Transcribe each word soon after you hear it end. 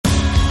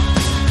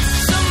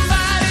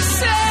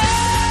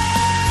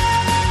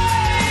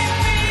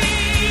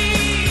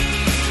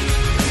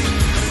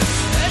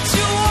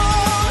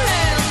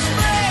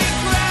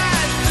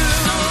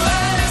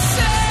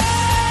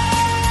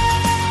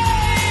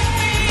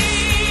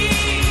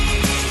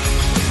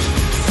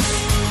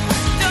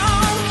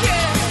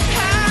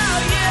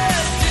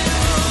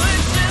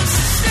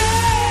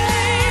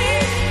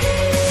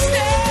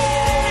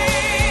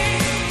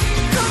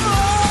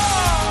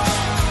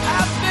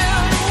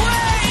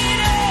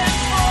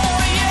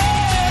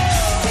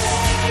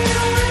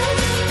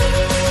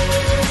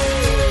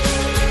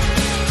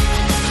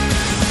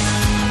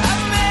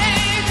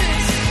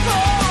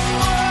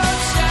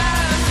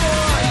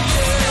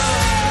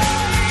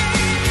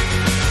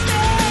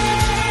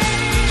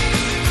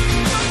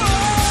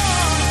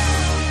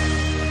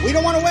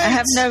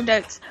have no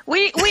notes.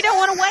 We don't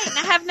want to wait, and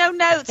I have no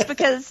notes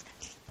because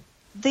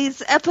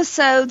these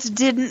episodes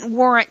didn't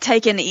warrant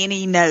taking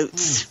any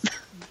notes.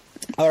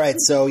 All right,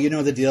 so you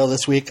know the deal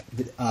this week.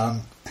 I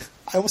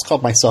almost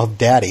called myself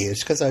Daddy.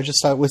 It's because I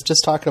was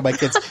just talking to my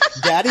kids.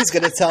 Daddy's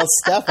going to tell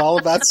Steph all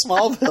about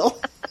Smallville.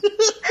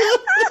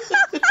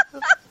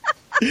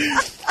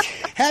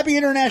 Happy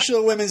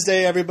International Women's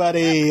Day,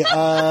 everybody!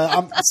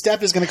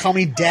 Steph is going to call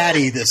me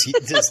Daddy this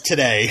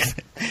today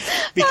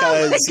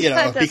because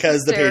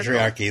because the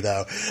patriarchy,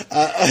 though.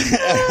 All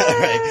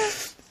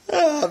right.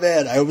 Oh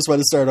man, I almost want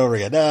to start over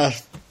again.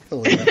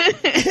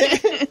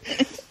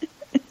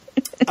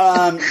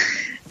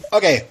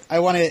 Okay, I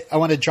want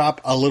to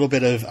drop a little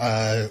bit of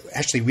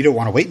actually, we don't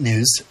want to wait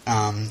news.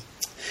 Want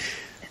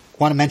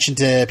to mention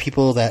to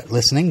people that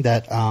listening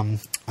that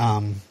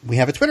we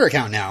have a Twitter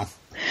account now.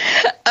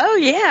 Oh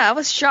yeah, I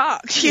was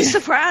shocked. You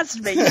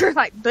surprised me. You're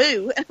like,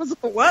 boo. And I was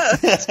like, what?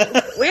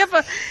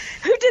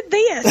 Who did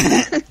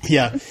this?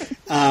 Yeah.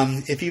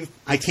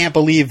 I can't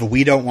believe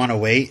We Don't Want to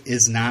Wait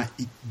is not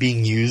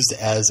being used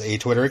as a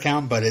Twitter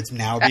account, but it's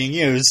now being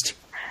used.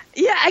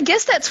 Yeah, I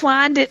guess that's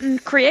why I didn't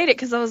create it,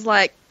 because I was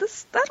like,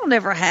 that'll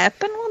never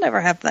happen. We'll never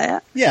have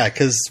that. Yeah,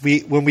 because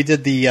when we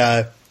did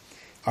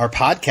our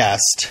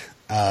podcast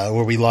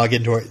where we log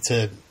into it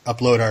to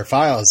upload our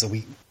files,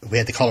 we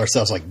had to call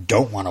ourselves like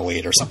Don't Want to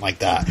Wait or something like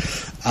that.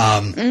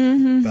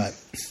 But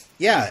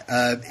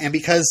yeah, and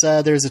because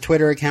there's a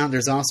Twitter account,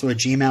 there's also a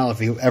Gmail.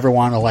 If you ever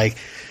want to, I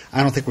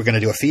don't think we're going to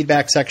do a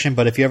feedback section,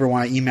 but if you ever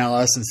want to email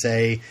us and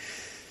say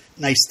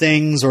nice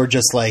things, or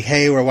just like,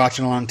 hey, we're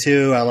watching along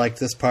too, I like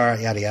this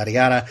part, yada yada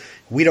yada,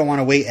 we don't want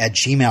to wait at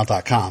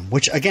gmail.com,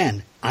 which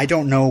again, I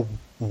don't know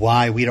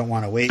why We Don't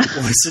Want to Wait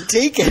wasn't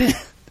taken.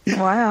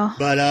 Wow.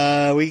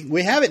 But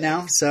we have it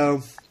now.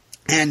 So,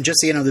 and just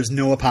so you know, there's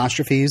no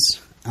apostrophes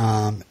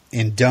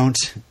in don't.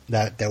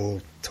 That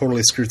will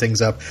totally screw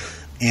things up.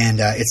 And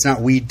it's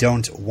not We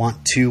Don't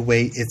Want to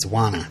Wait, it's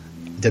WANNA.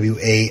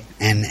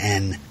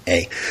 WANNA.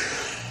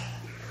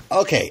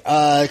 Okay,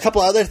 a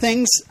couple other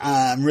things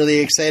I'm really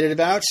excited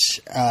about.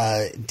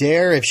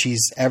 Dare, if she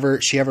ever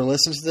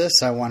listens to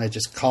this, I want to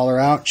just call her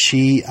out.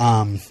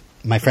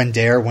 My friend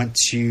Dare went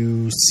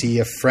to see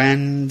a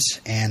friend,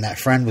 and that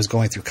friend was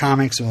going through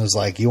comics and was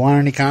like, "You want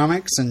any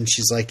comics?" And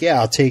she's like, "Yeah,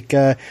 I'll take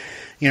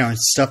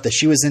stuff that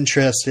she was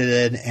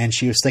interested in." And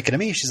she was thinking of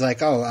me. She's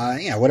like, "Oh,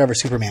 whatever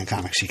Superman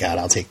comics you got,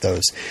 I'll take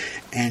those."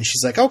 And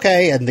she's like,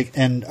 "Okay."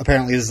 And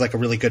apparently this is like a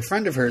really good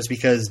friend of hers,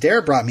 because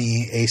Dare brought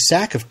me a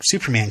sack of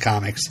Superman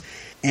comics,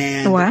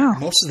 and wow,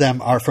 most of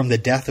them are from the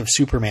Death of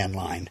Superman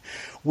line,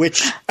 which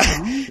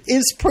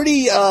is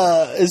pretty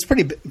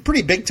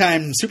big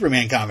time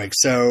Superman comics.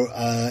 So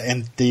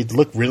and they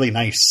look really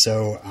nice.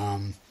 So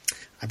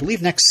I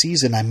believe next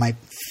season I might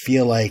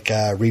feel like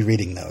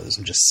rereading those.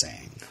 I'm just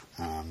saying.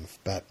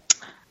 But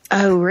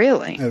oh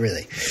really? Oh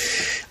really?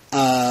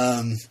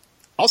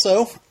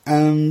 Also,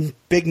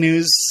 big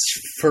news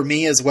for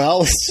me as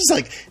well. It's just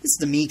like, this is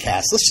the me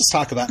cast. Let's just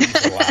talk about me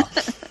for a while.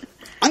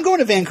 I'm going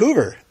to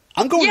Vancouver.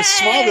 I'm going to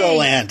Smallville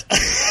land.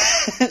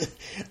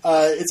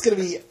 It's going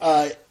to be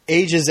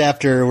ages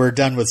after we're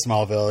done with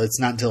Smallville. It's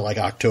not until like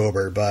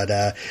October, but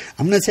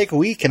I'm going to take a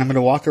week and I'm going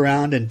to walk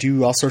around and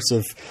do all sorts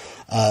of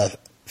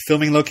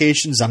filming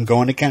locations. I'm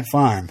going to Kent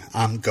Farm.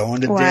 I'm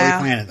going to Daily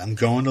Planet. I'm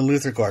going to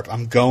Luthor Corp.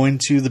 I'm going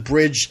to the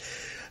bridge,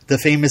 the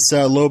famous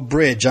Loeb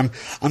Bridge. I'm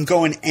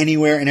going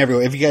anywhere and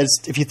everywhere. If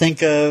you think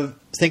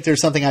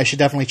there's something I should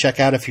definitely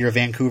check out, if you're a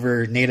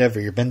Vancouver native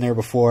or you've been there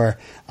before,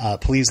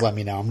 please let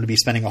me know. I'm going to be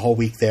spending a whole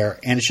week there,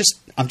 and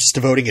I'm just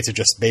devoting it to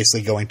just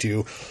basically going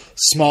to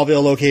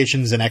Smallville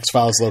locations and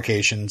X-Files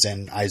locations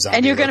and iZombie.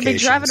 And you're going to be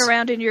locations. driving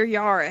around in your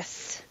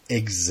Yaris.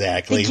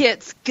 Exactly. It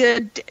gets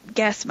good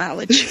gas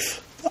mileage.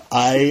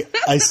 I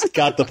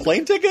got the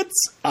plane tickets.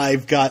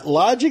 I've got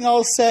lodging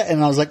all set,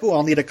 and I was like, "Oh,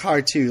 I'll need a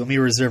car too. Let me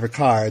reserve a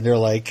car." And they're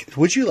like,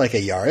 "Would you like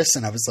a Yaris?"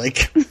 And I was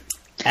like,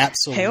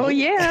 "Absolutely, hell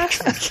yeah!"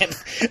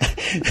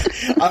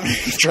 I'm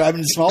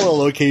driving to smaller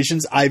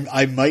locations.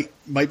 I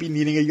might be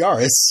needing a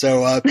Yaris.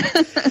 So,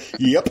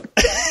 yep.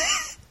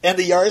 And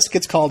the Yaris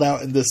gets called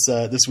out in this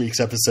week's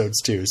episodes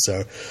too.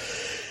 So,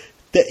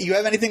 you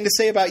have anything to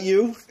say about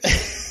you?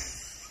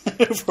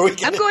 I'm going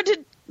to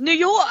New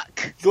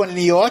York. Going to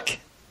New York?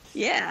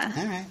 Yeah.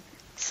 All right.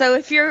 So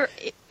if you're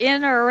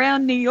in or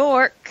around New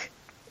York,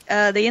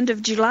 the end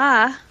of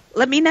July,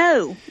 let me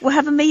know. We'll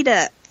have a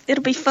meetup.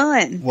 It'll be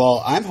fun.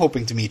 Well, I'm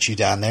hoping to meet you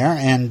down there,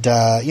 and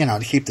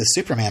to keep this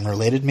Superman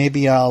related,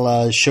 maybe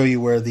I'll show you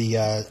where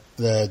the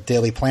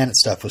Daily Planet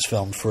stuff was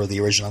filmed for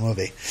the original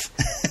movie.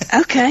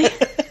 Okay.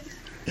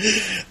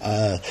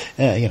 I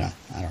don't know.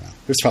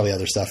 There's probably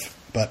other stuff,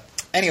 but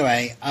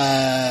anyway,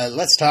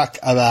 let's talk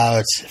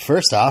about,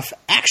 first off,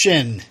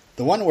 Action.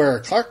 The one where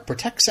Clark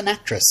protects an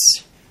actress.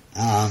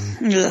 Well,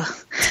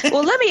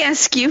 let me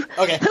ask you,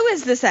 okay, who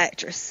is this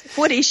actress?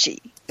 What is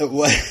she?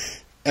 What?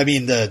 I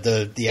mean,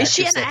 the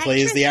actress that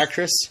plays the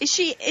actress? Is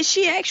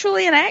she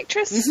actually an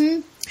actress?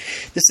 Mm-hmm.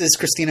 This is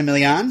Christina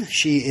Milian.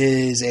 She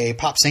is a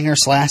pop singer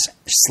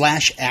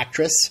slash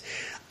actress.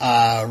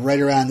 Right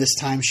around this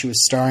time, she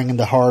was starring in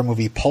the horror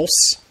movie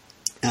Pulse.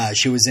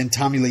 She was in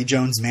Tommy Lee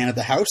Jones' Man of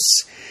the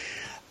House.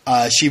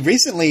 She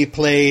recently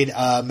played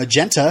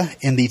Magenta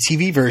in the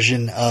TV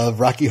version of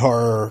Rocky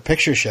Horror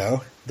Picture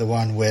Show, the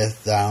one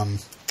with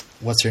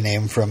what's her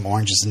name from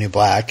Orange Is the New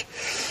Black,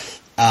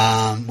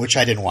 which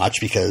I didn't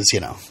watch because I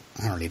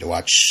don't need to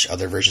watch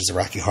other versions of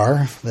Rocky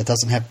Horror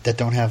that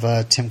don't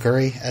have Tim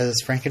Curry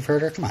as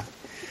Frankenfurter. Come on.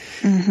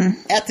 Mm-hmm.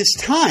 At this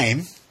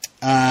time,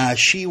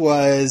 she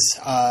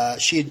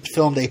had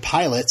filmed a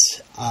pilot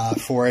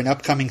for an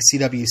upcoming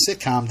CW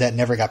sitcom that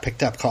never got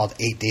picked up called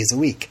 8 Days a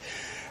Week.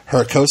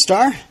 Her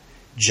co-star,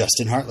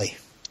 Justin Hartley.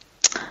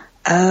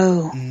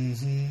 Oh.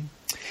 Mm-hmm.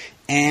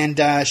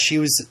 And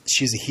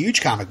she's a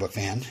huge comic book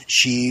fan.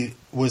 She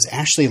was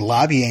actually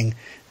lobbying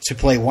to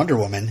play Wonder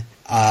Woman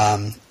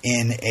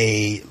in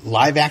a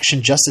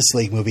live-action Justice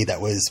League movie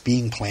that was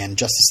being planned,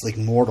 Justice League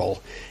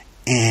Mortal.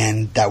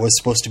 And that was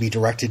supposed to be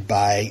directed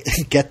by,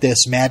 get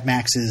this, Mad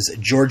Max's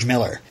George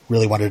Miller.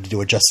 Really wanted to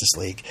do a Justice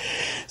League.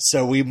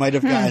 So we might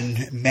have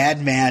gotten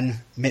Mad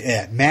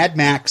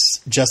Max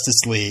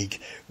Justice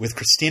League with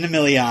Christina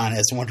Milian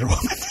as Wonder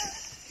Woman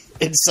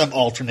in some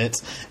alternate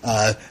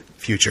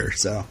future.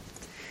 So,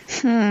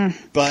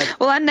 but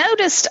well, I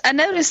noticed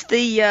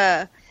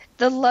the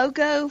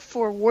logo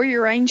for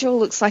Warrior Angel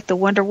looks like the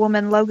Wonder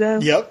Woman logo.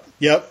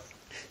 Yep.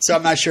 So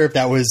I'm not sure if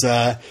that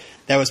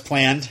was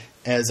planned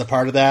as a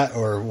part of that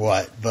or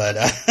what, but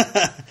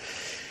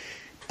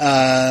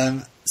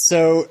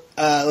so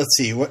let's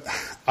see.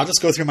 I'll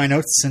just go through my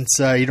notes since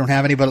you don't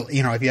have any. But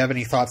if you have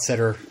any thoughts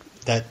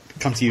that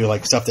come to you,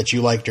 like stuff that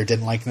you liked or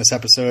didn't like in this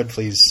episode,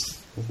 please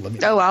let me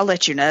know. Oh, I'll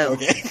let you know.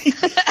 Okay.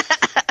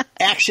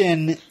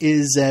 Action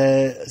is,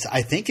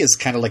 I think, is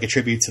kind of like a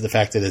tribute to the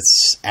fact that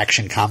it's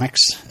Action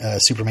Comics.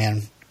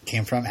 Superman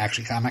came from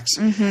Action Comics.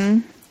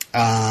 Mm-hmm.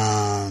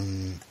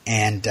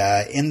 And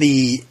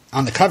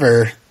on the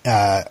cover,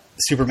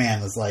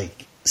 Superman was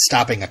like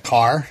stopping a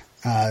car,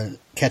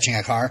 catching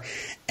a car,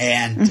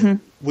 and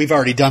we've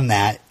already done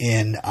that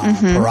in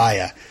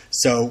Pariah.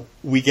 So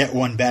we get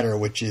one better,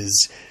 which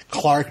is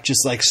Clark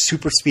just like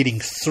super speeding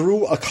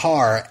through a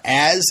car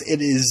as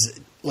it is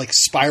like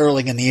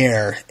spiraling in the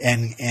air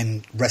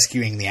and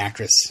rescuing the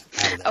actress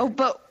out of there. Oh,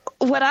 but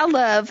what I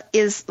love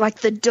is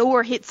like the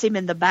door hits him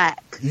in the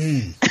back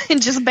and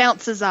just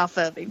bounces off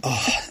of him.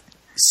 Oh,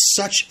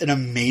 such an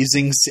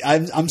amazing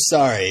scene. I'm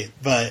sorry,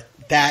 but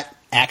that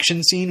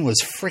action scene was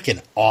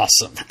freaking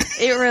awesome.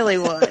 It really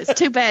was.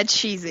 Too bad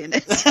she's in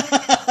it.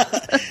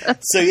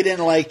 So you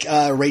didn't like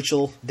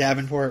Rachel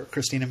Davenport,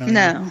 Christina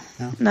Milian?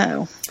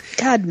 No.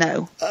 God,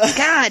 no.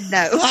 God,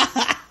 no.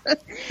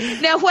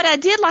 Now, what I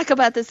did like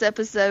about this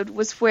episode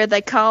was where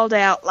they called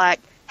out, like,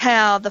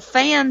 how the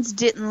fans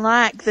didn't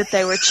like that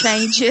they were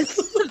changing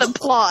the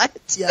plot.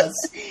 Yes.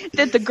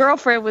 That the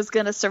girlfriend was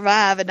going to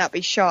survive and not be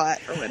shot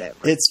or whatever.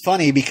 It's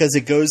funny because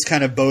it goes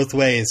kind of both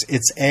ways.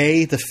 It's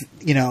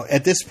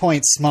at this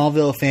point,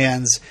 Smallville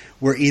fans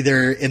were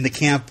either in the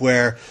camp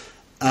where,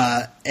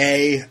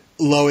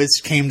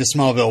 Lois came to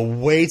Smallville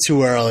way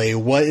too early.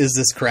 What is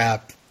this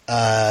crap?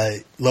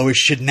 Lois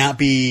should not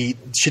be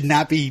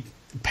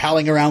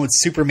palling around with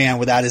Superman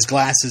without his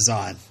glasses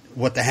on.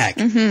 What the heck?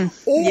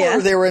 Mm-hmm.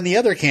 Or they were in the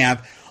other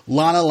camp.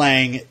 Lana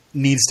Lang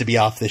needs to be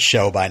off this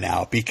show by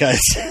now because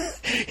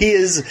he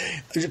is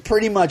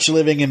pretty much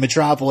living in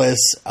Metropolis.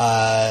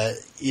 Well,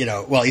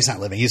 he's not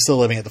living. He's still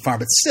living at the farm.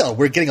 But still,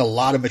 we're getting a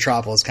lot of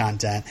Metropolis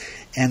content.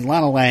 And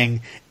Lana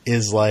Lang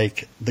is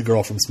like the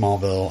girl from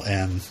Smallville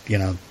and,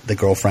 the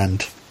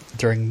girlfriend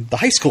during the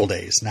high school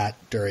days, not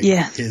during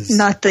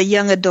not the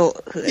young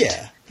adulthood.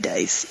 Yeah.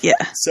 Days. Yeah.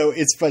 So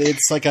it's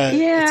like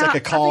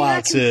a call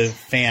out to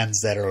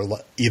fans that are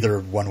either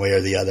one way or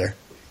the other.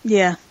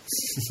 Yeah.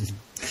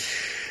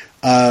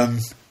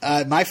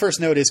 My first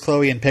note is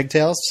Chloe and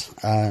pigtails.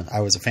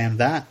 I was a fan of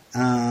that.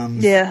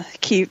 Yeah,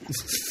 cute.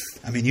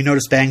 I mean, you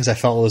noticed bangs. I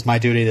felt it was my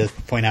duty to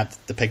point out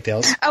the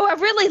pigtails. Oh, I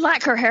really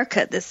like her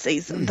haircut this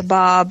season, the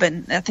bob,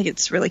 and I think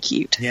it's really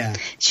cute. Yeah.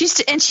 She's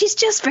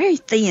just very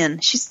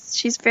thin.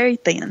 She's very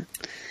thin.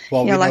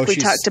 Well, we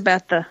talked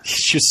about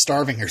she's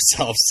starving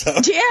herself. So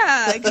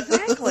yeah,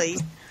 exactly.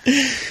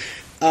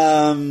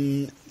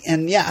 And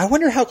yeah, I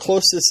wonder how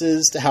close this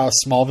is to how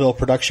Smallville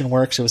production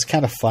works. It was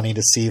kind of funny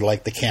to see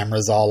like the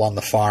cameras all on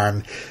the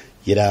farm,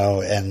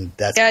 and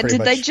that's pretty much...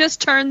 Did they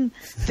just turn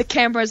the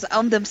cameras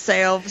on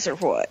themselves or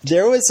what?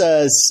 There was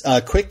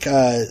a quick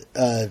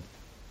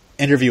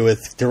interview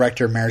with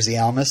director Marzi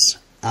Almus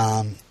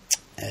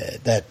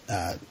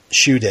that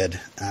Shu did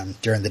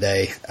during the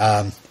day,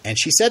 and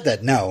she said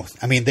that no,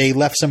 I mean they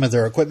left some of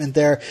their equipment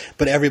there,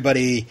 but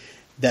everybody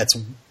that's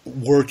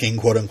working,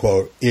 quote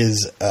unquote,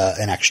 is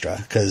an extra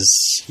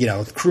because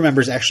crew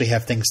members actually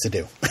have things to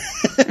do,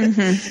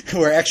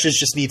 where extras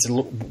just need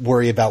to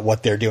worry about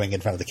what they're doing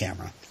in front of the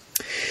camera.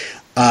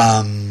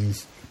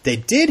 They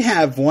did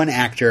have one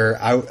actor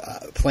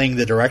playing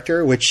the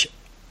director, which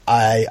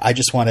I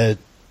just want to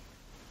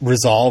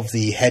resolve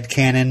the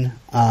headcanon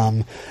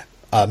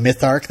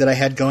myth arc that I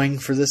had going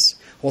for this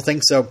whole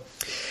thing. So,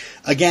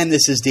 again,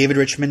 this is David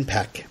Richmond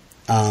Peck,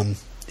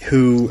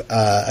 who,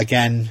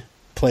 again,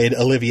 played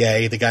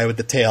Olivier, the guy with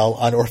the tail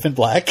on Orphan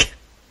Black.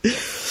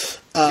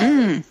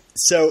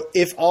 So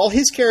if all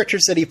his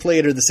characters that he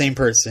played are the same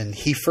person,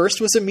 he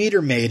first was a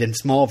meter maid in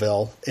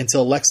Smallville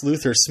until Lex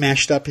Luthor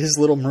smashed up his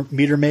little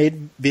meter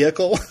maid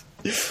vehicle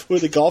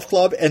with a golf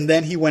club, and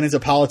then he went into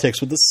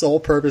politics with the sole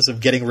purpose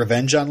of getting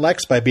revenge on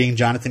Lex by being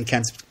Jonathan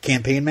Kent's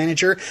campaign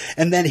manager,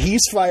 and then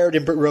he's fired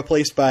and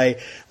replaced by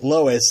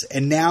Lois,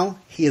 and now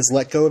he has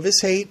let go of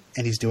his hate,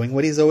 and he's doing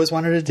what he's always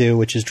wanted to do,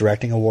 which is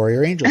directing a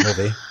Warrior Angel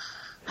movie.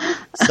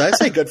 So I'd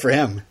say good for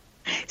him.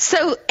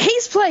 So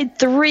he's played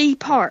 3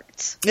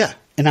 parts. Yeah.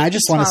 And I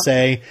just want to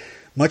say,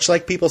 much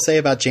like people say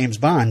about James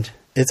Bond,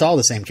 it's all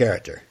the same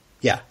character.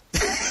 Yeah.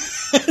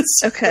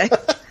 Okay.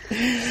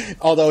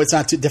 Although it's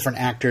not 2 different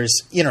actors.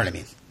 You know what I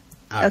mean?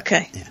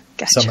 Okay. Yeah.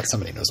 Gotcha.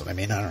 Somebody knows what I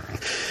mean. I don't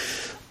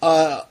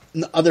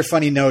know. Other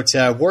funny note,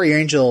 Warrior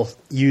Angel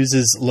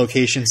uses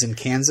locations in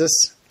Kansas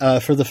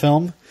for the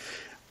film,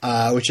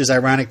 which is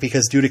ironic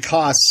because due to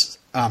costs,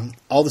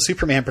 all the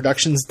Superman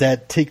productions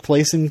that take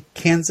place in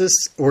Kansas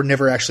were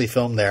never actually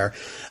filmed there.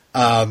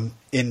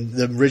 In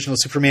the original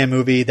Superman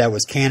movie, that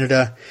was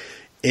Canada.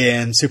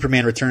 In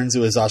Superman Returns, it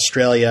was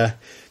Australia.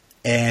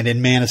 And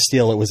in Man of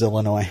Steel, it was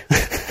Illinois.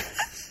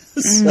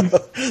 So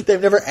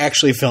they've never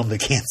actually filmed in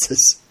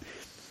Kansas.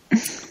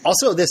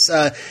 Also, this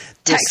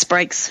tax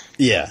breaks.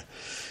 Yeah.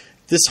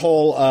 This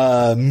whole,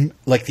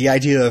 like the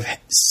idea of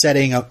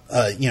setting up,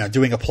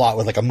 doing a plot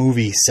with like a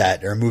movie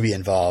set or a movie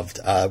involved,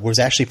 was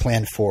actually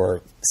planned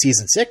for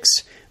season 6,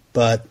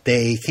 but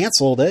they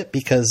canceled it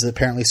because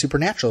apparently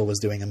Supernatural was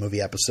doing a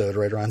movie episode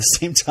right around the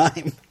same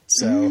time.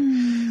 So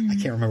I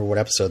can't remember what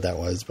episode that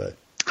was, but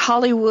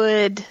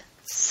Hollywood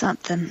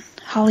something.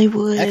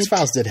 Hollywood.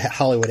 X-Files did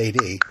Hollywood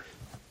AD.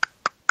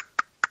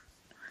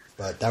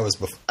 But that was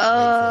before.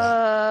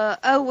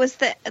 Was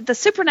the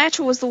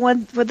Supernatural was the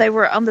one where they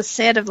were on the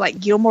set of like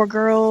Gilmore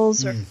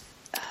Girls or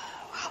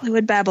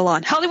Hollywood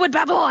Babylon? Hollywood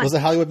Babylon. Was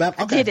it Hollywood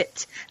Babylon? Okay.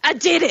 I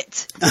did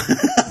it.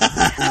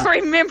 I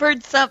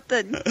remembered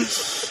something.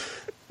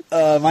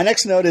 My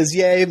next note is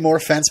yay, more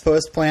fence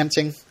post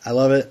planting. I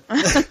love it.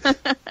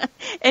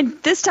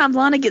 And this time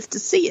Lana gets to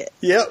see it.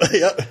 Yep.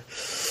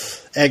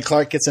 And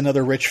Clark gets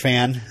another rich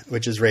fan,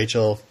 which is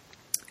Rachel,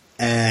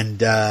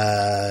 and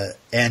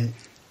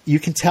you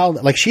can tell,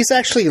 like, she's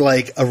actually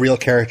like a real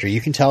character.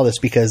 You can tell this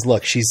because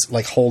look, she's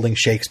like holding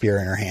Shakespeare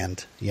in her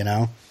hand, you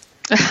know.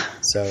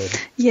 So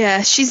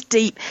yeah, she's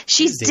deep.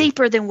 She's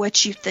deeper than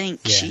what you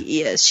think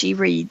she is. She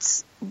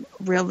reads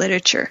real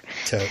literature.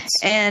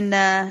 Totes. And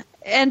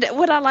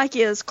what I like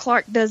is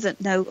Clark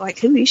doesn't know like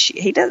who is she.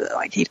 He doesn't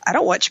like I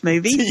don't watch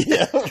movies.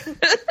 Yeah.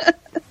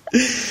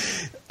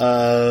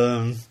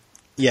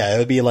 Yeah, it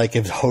would be like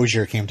if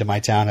Hosier came to my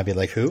town, I'd be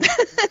like, who?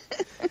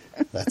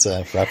 That's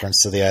a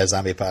reference to the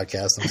iZombie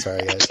podcast. I'm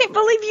sorry, guys. I can't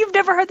believe you've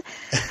never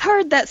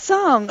heard that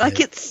song. Like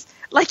it's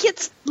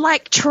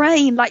like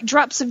Train, like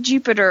Drops of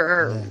Jupiter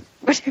or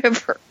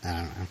whatever. I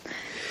don't know.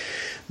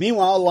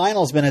 Meanwhile,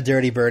 Lionel's been a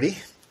dirty birdie.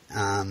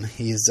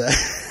 He's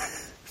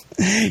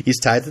he's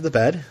tied to the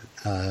bed.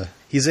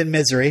 He's in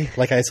misery,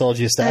 like I told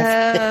you,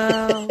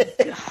 Steph. Oh,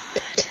 God.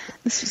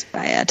 This was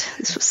bad.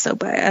 This was so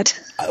bad.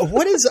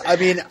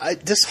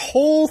 This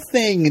whole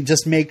thing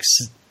just makes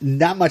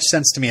not much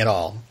sense to me at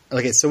all.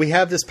 Okay, so we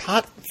have this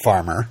pot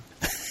farmer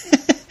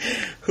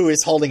who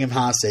is holding him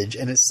hostage,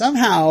 and it's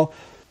somehow...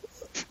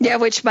 Yeah,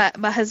 which my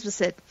husband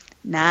said,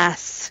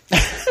 nice.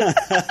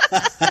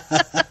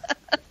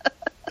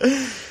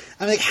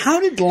 I'm like, how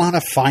did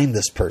Lana find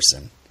this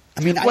person?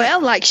 I mean,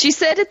 like she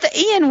said at the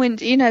end when,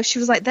 she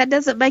was like, that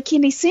doesn't make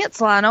any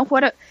sense, Lionel.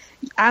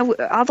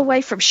 All the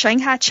way from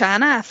Shanghai,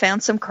 China, I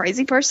found some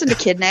crazy person to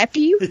kidnap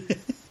you.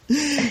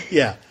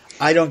 Yeah,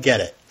 I don't get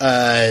it.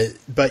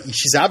 But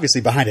she's obviously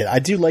behind it. I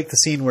do like the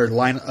scene where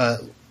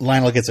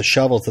Lionel gets a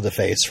shovel to the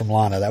face from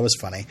Lana. That was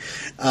funny.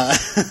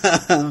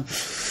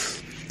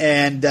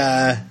 And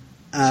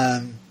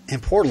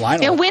poor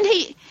Lionel.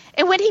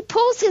 And when he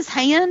pulls his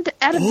hand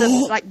out of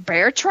the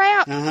bear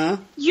trap,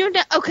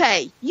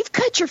 you've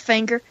cut your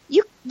finger.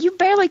 You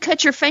barely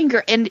cut your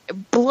finger, and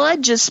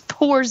blood just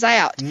pours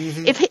out.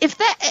 Mm-hmm. If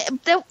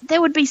there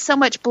would be so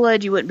much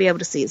blood, you wouldn't be able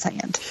to see his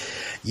hand.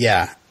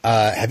 Yeah.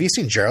 Have you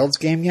seen Gerald's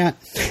Game yet?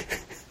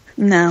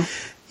 No.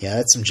 Yeah,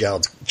 that's some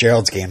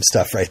Gerald's Game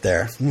stuff right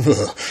there.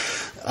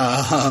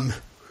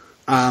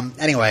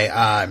 Anyway,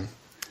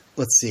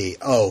 let's see.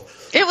 Oh,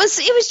 it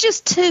was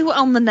just too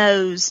on the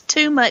nose,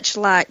 too much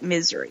like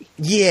Misery.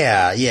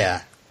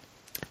 Yeah.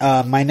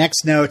 My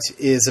next note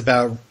is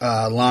about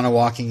Lana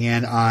walking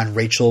in on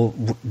Rachel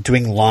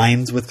doing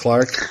lines with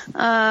Clark.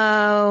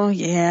 Oh,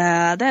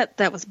 yeah.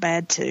 That was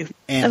bad, too.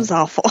 That was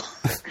awful.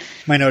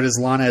 My note is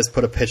Lana has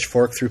put a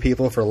pitchfork through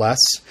people for less.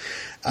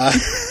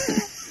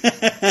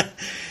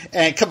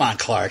 And come on,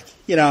 Clark.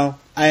 I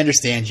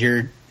understand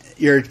you're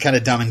kind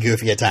of dumb and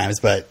goofy at times,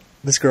 but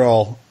this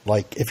girl,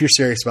 like, if you're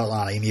serious about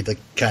Lana, you need to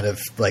kind of,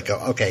 like, go,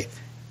 okay,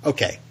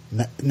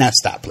 now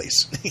stop,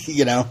 please.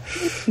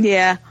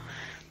 Yeah.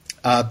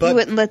 But you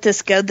wouldn't let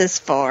this go this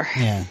far.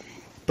 Yeah.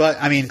 But,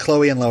 I mean,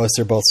 Chloe and Lois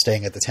are both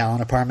staying at the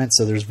Talon apartment,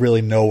 so there's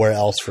really nowhere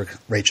else for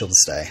Rachel to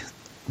stay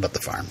but the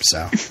farm,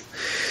 so.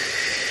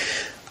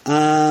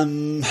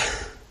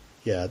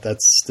 Yeah, this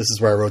is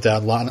where I wrote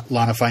down.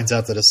 Lana finds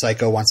out that a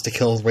psycho wants to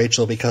kill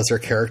Rachel because her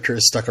character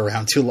is stuck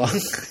around too long.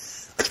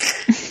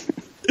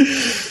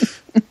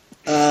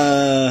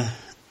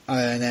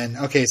 And then,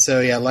 okay,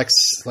 so yeah, Lex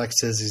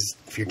says,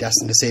 if you're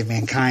destined to save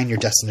mankind, you're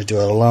destined to do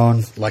it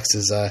alone. Lex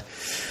is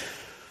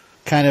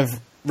kind of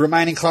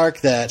reminding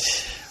Clark that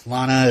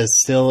Lana is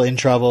still in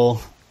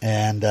trouble,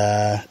 and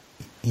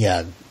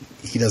yeah,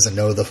 he doesn't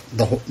know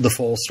the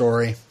full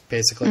story,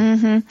 basically.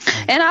 Mm-hmm.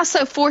 And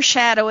also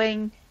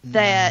foreshadowing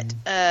that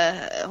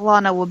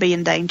Lana will be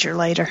in danger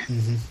later.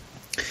 Mm-hmm.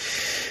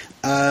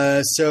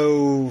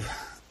 So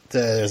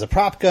there's a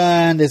prop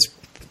gun. There's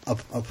a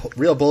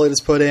real bullet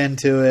is put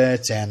into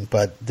it,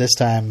 but this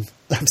time,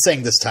 I'm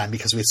saying this time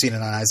because we've seen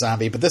it on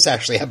iZombie, but this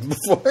actually happened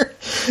before.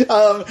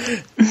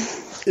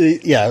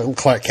 Yeah,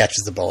 Clark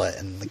catches the bullet,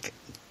 and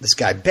this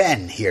guy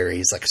Ben here,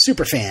 he's like a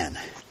super fan.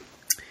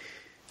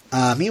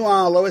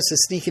 Meanwhile, Lois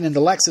is sneaking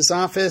into Lex's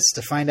office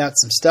to find out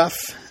some stuff.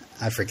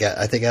 I forget.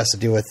 I think it has to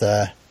do with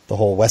the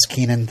whole Wes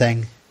Keenan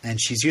thing,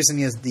 and she's using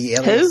the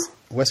alias.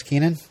 Who? Wes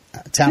Keenan,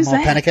 Tom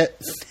Pennicott.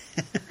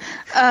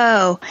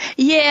 Oh,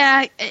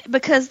 yeah,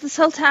 because this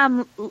whole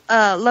time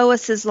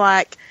Lois is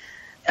like,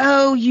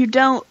 oh,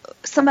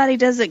 somebody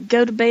doesn't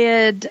go to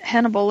bed,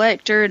 Hannibal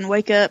Lecter, and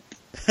wake up.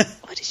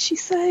 What did she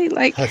say?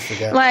 Like, I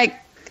forget. Like,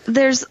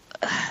 there's,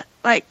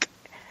 like,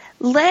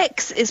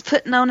 Lex is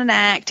putting on an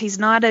act. He's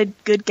not a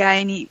good guy,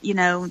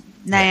 and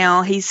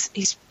now he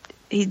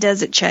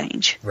doesn't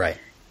change. Right.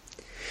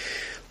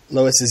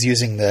 Lois is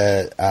using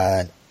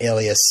the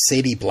alias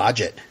Sadie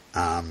Blodgett,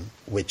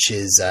 which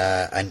is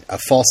a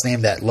false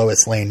name that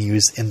Lois Lane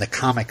used in the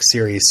comic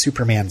series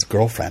Superman's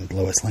girlfriend,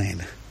 Lois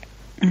Lane.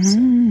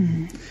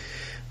 Mm. So,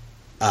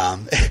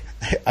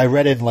 I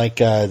read in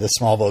the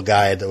Smallville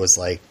guide that was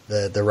like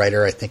the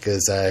writer, I think,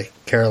 is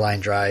Caroline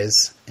Dries,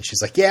 and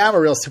she's like, "Yeah, I'm a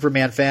real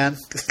Superman fan."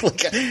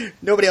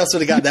 Nobody else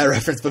would have gotten that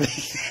reference but me.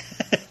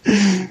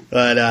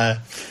 But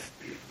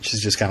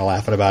she's just kind of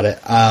laughing about it.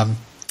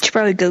 She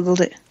probably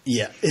Googled it.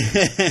 Yeah.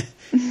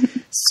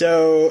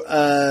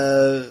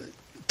 So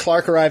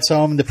Clark arrives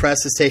home. The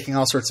press is taking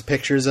all sorts of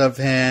pictures of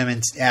him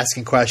and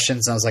asking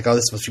questions. And I was like, "Oh,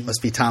 this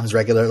must be Tom's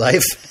regular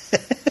life."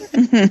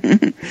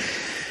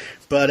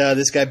 But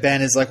this guy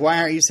Ben is like, "Why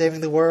aren't you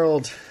saving the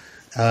world?"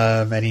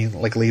 And he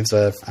leaves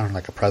a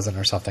present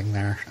or something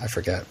there. I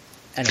forget.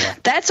 Anyway,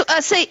 that's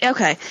see.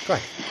 Okay, go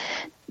ahead.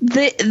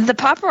 The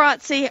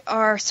paparazzi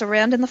are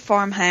surrounding the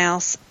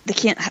farmhouse. They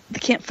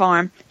can't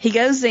farm. He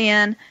goes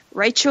in.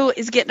 Rachel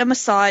is getting a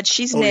massage.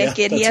 She's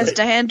naked. He has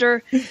to hand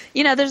her.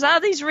 There's all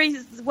these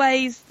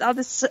ways. All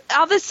this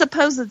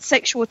supposed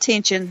sexual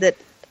tension that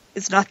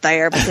is not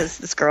there because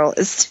this girl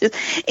is.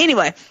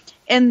 Anyway,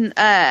 and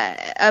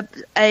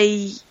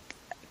a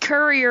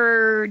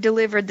courier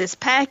delivered this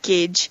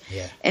package,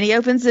 and he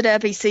opens it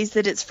up. He sees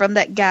that it's from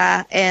that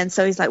guy, and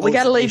so he's like, "We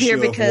got to leave here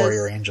because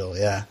Warrior Angel."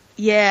 Yeah.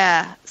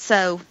 Yeah.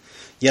 So.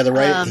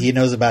 Yeah, he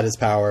knows about his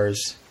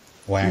powers.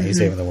 Why aren't you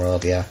saving the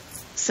world? Yeah.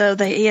 So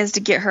he has to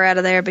get her out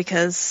of there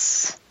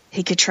because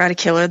he could try to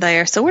kill her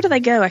there. So where do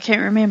they go? I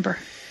can't remember.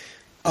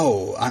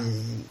 Oh,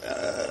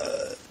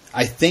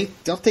 I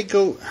think. Don't they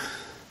go?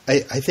 I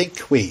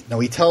think. Wait, no.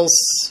 He tells.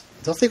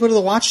 Don't they go to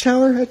the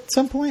Watchtower at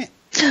some point?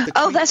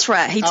 Oh, that's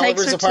right. He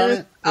takes her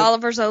to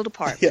Oliver's old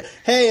apartment. Yeah.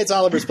 Hey, it's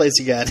Oliver's place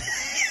again.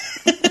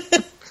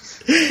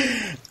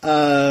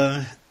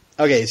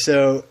 Okay,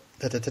 so.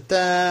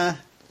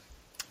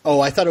 Oh,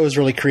 I thought it was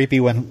really creepy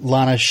when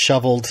Lana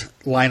shoveled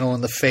Lionel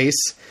in the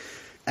face.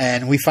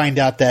 And we find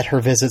out that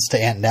her visits to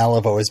Aunt Nell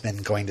have always been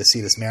going to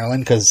see this Marilyn,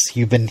 because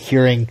you've been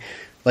hearing,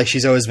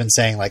 she's always been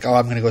saying, oh,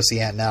 I'm going to go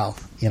see Aunt Nell.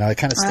 It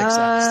kind of sticks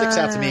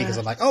out to me, because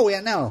I'm like, oh,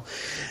 Aunt Nell.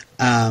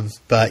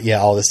 But yeah,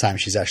 all this time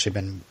she's actually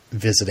been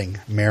visiting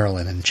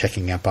Marilyn and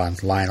checking up on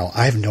Lionel.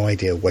 I have no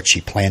idea what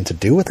she planned to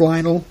do with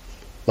Lionel.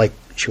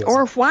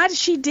 Or why did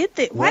she do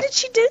this? Why did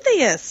she do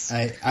this?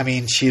 I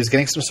mean, she was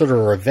getting some sort of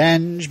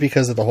revenge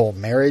because of the whole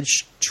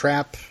marriage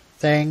trap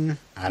thing.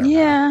 I don't know.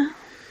 Yeah.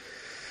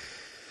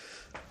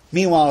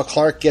 Meanwhile,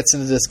 Clark gets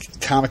into this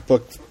comic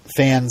book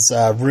fan's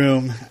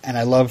room, and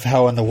I love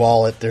how on the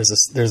wall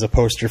there's a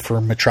poster for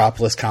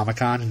Metropolis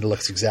Comic-Con, and it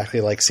looks exactly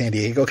like San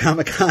Diego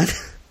Comic-Con.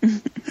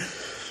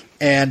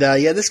 And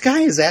this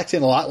guy is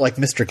acting a lot like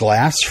Mr.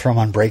 Glass from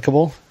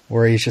Unbreakable,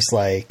 where he's just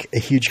like a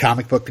huge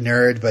comic book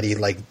nerd, but he's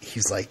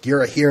like,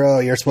 "You're a hero,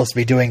 you're supposed to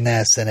be doing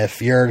this, and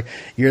if you're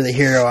the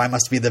hero, I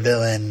must be the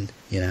villain,"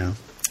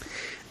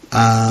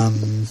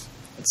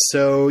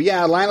 So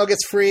yeah, Lionel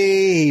gets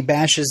free. He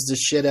bashes the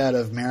shit out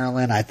of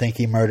Marilyn. I think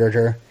he murdered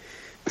her.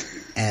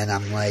 And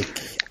I'm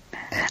like,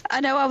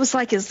 I know. I was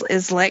like,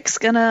 is Lex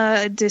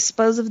gonna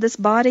dispose of this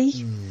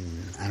body?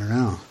 I don't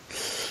know.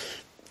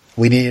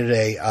 We needed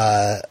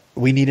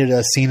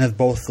a scene of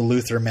both the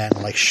Luthor men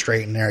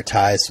straightening their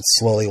ties,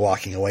 slowly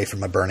walking away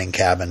from a burning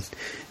cabin,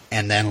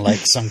 and then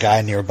some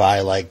guy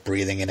nearby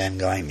breathing it in,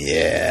 going,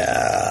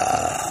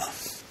 "Yeah."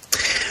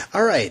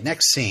 All right,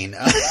 next scene.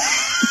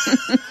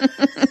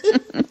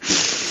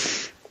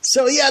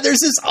 So yeah,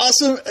 there's this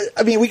awesome.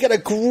 I mean, we got a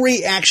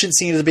great action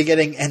scene at the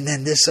beginning, and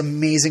then this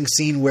amazing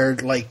scene where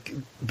like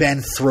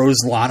Ben throws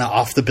Lana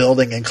off the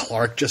building, and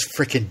Clark just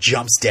freaking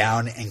jumps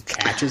down and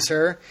catches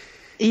her.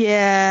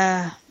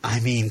 Yeah.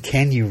 I mean,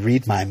 can you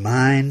read my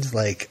mind?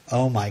 Like,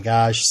 oh my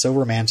gosh, so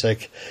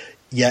romantic,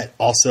 yet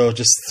also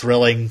just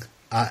thrilling.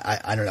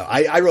 I don't know.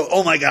 I wrote,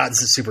 oh my God,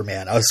 this is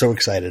Superman. I was so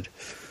excited.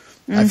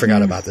 I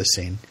forgot about this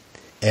scene.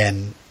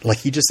 And like,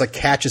 he just like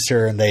catches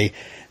her, and they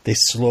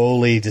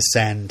slowly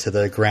descend to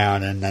the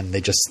ground, and then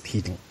they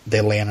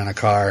land in a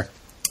car,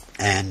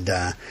 and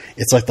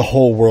it's like the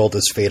whole world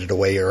is faded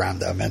away around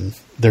them, and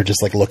they're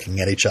just like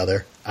looking at each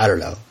other. I don't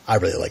know. I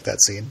really like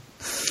that scene.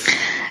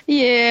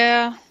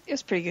 Yeah, it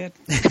was pretty good.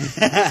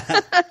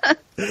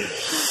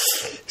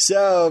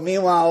 So,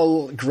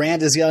 meanwhile,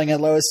 Grant is yelling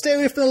at Lois, "Stay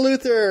away from the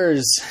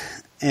Luthors!"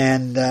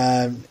 And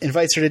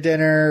invites her to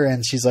dinner,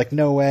 and she's like,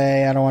 "No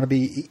way, I don't want to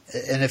be."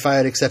 And if I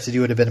had accepted, you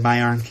would have been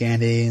my arm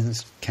candy. And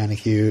it's kind of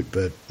cute,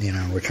 but you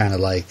know, we're kind of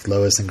like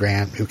Lois and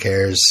Grant. Who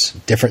cares?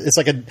 Different. It's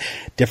like a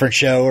different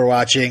show we're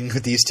watching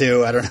with these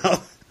two. I don't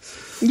know.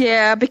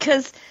 Yeah,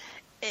 because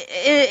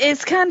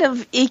it's kind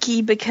of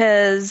icky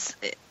because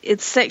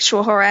it's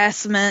sexual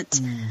harassment,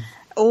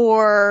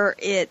 or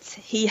it's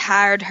he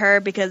hired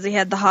her because he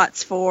had the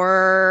hots for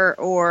her,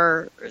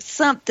 or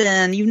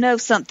something. You know,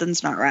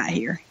 something's not right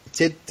here.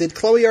 Did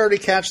Chloe already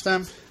catch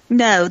them?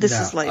 No, this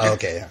is later. Oh,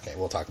 okay,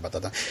 we'll talk about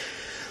that then.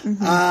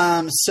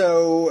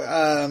 So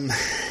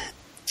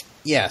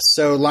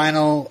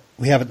Lionel,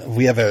 we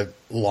have a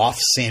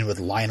loft scene with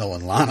Lionel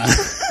and Lana.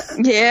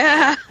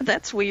 Yeah,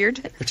 that's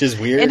weird. Which is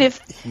weird. And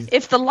if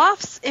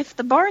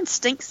the barn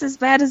stinks as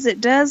bad as it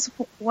does,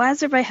 why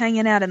is everybody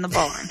hanging out in the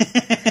barn?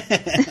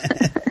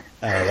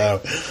 I don't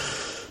know.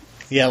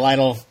 Yeah,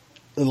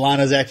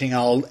 Lana's acting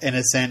all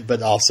innocent,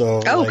 but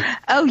also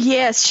oh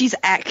yes, she's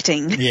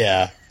acting.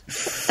 Yeah.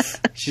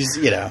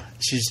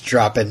 She's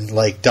dropping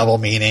like double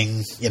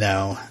meaning,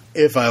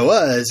 if I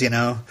was,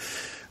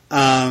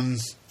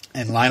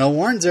 and Lionel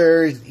warns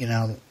her,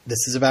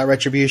 this is about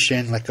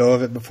retribution. Let go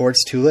of it before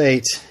it's too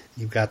late.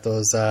 You've got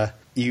those,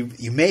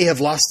 you may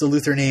have lost the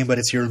Luthor name, but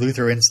it's your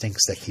Luthor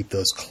instincts that keep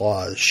those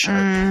claws sharp.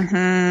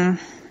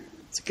 Mm-hmm.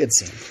 It's a good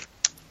scene.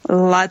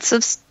 Lots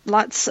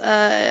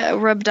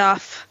rubbed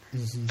off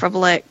from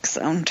Lex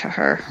onto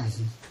her.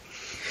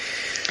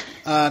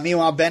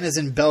 Meanwhile, Ben is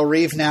in Belle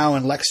Reve now,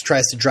 and Lex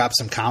tries to drop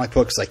some comic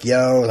books like,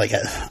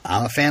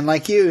 I'm a fan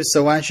like you,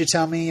 so why don't you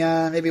tell me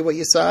maybe what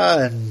you saw?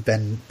 And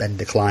Ben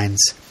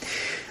declines.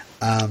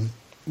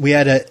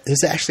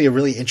 There's actually a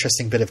really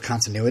interesting bit of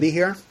continuity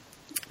here,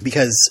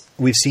 because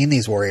we've seen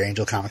these Warrior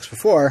Angel comics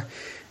before,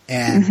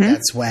 and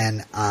that's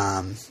when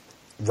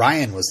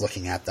Ryan was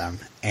looking at them,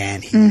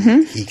 and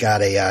he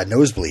got a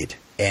nosebleed.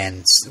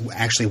 And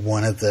actually,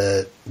 one of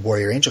the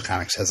Warrior Angel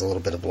comics has a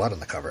little bit of blood on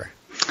the cover.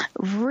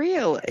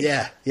 Really?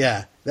 Yeah.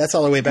 That's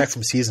all the way back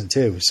from season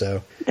 2.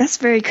 So that's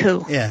very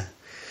cool. Yeah.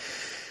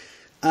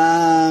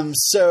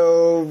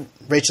 So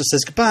Rachel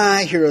says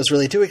goodbye. Heroes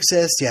really do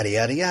exist. Yada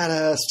yada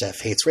yada.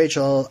 Steph hates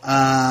Rachel.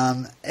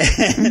 Lana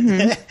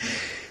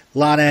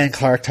and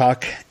Clark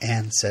talk,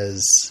 and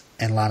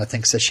Lana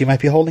thinks that she might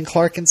be holding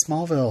Clark in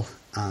Smallville.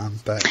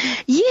 But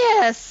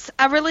yes,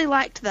 I really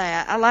liked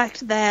that. I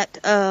liked that.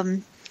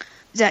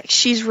 That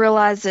she's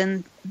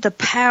realizing the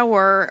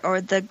power or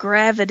the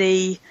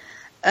gravity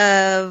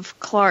of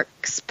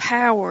Clark's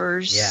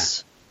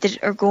powers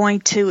that are going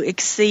to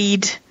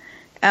exceed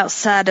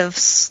outside of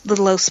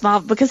little old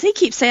Smallville, because he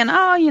keeps saying,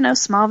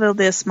 Smallville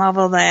this,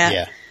 Smallville that.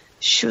 Yeah.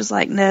 She was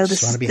like, no,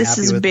 this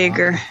is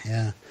bigger.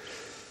 Yeah.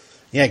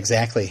 Yeah,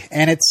 exactly.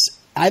 And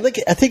I think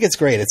it's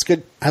great. It's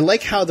good. I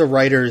like how the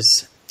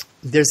writers,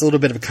 there's a little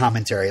bit of a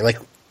commentary. Like,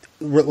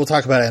 we'll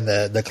talk about it in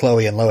the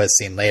Chloe and Lois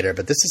scene later,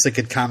 but this is a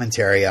good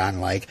commentary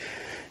on,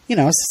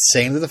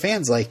 saying to the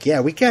fans,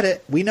 we get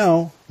it. We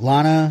know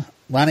Lana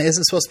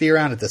isn't supposed to be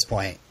around at this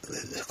point.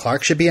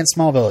 Clark should be in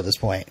Smallville at this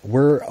point.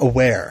 We're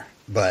aware,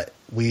 but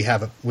we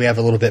have a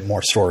little bit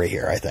more story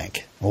here, I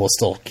think. We'll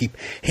still keep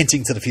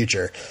hinting to the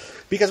future,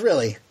 because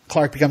really,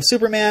 Clark becomes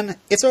Superman.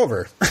 It's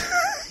over.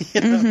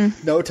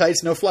 No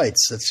tights, no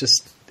flights. It's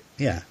just,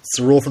 it's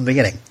the rule from the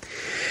beginning.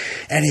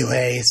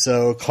 Anyway,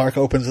 so Clark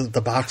opens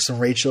the box from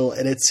Rachel,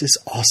 and it's this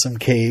awesome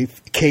cape.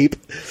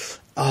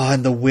 Oh,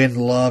 and the wind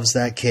loves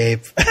that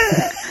cape.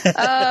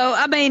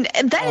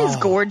 That is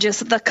gorgeous.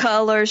 The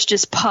colors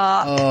just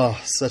pop.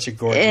 Oh, such a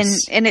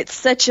gorgeous. And it's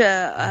such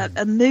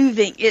a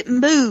moving. It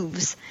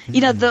moves.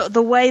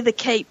 The way the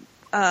cape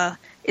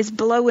is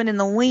blowing in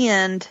the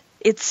wind.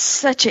 It's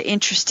such an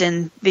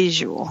interesting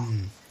visual.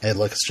 It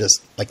looks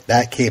just like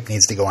that cape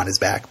needs to go on his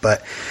back,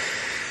 but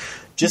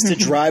just to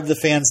drive the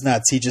fans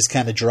nuts, he just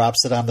kind of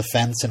drops it on the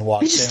fence and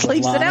walks in. He just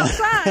leaves it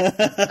outside.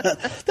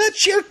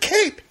 That's your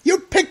cape. You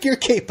pick your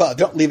cape up.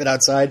 Don't leave it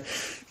outside.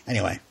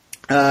 Anyway,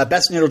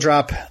 Best Noodle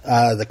Drop,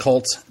 the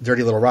Cult,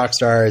 Dirty Little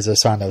Rockstar is a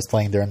song that was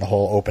playing during the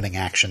whole opening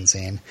action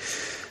scene.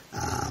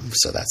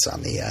 So that's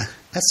on the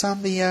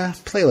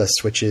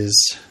playlist, which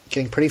is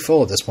getting pretty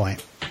full at this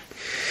point.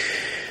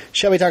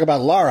 Shall we talk about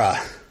Lara?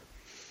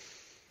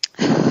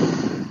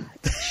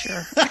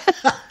 Sure.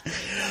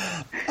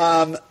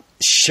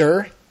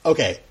 Sure.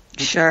 Okay.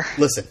 Sure.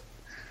 Listen,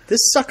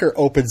 this sucker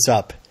opens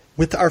up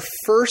with our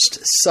first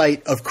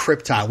sight of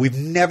Krypton. We've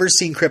never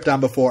seen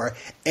Krypton before,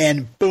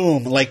 and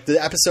boom, like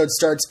the episode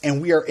starts,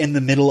 and we are in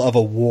the middle of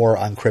a war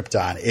on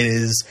Krypton. It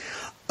is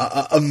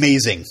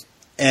amazing,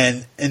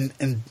 and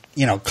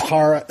you know,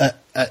 Kara.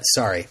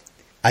 Sorry,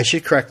 I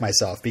should correct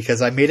myself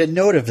because I made a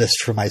note of this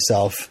for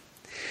myself.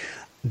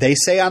 They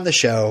say on the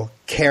show,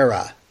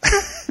 Kara,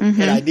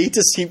 and I need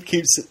to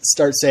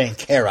start saying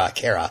Kara.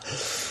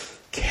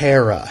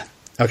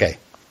 Okay,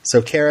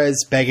 so Kara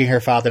is begging her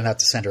father not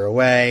to send her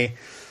away.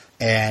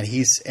 And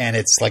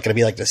it's like going to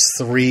be like this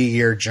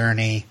 3-year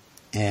journey.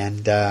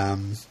 And,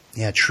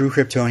 true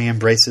Kryptonian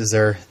embraces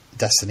their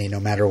destiny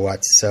no matter what.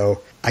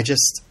 So I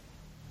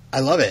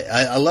love it.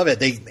 I love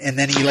it. And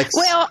then he likes.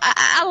 Well,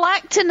 I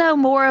like to know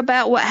more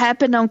about what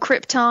happened on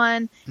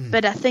Krypton,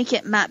 but I think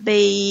it might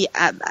be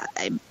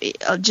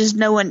just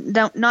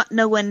not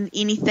knowing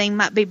anything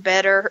might be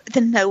better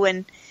than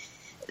knowing.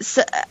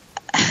 So,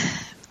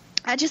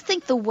 I just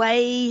think the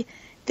way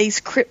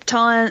these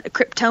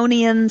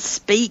Kryptonians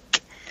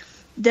speak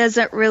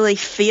doesn't really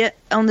fit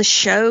on the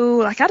show.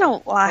 Like, I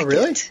don't like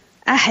it.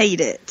 I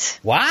hate it.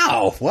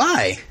 Wow.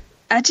 Why?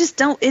 I just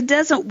don't. It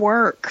doesn't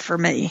work for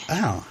me.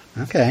 Oh,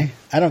 okay.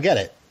 I don't get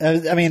it.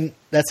 I mean,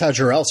 that's how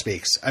Jor-El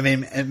speaks. I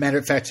mean, as a matter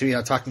of fact, you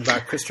know, talking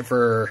about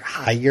Christopher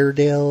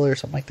Heyerdahl or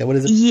something like that. What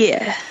is it?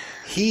 Yeah.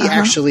 He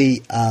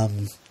actually,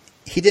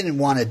 he didn't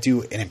want to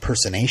do an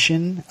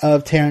impersonation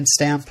of Terrence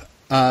Stamp,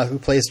 who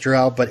plays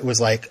Jor-El, but it was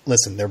like,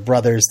 listen, they're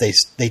brothers.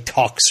 They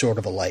talk sort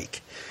of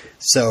alike.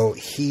 So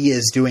he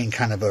is doing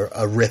kind of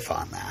a riff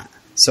on that.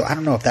 So I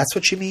don't know if that's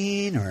what you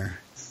mean, or.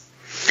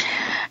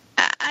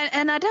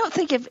 And I don't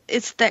think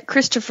it's that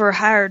Christopher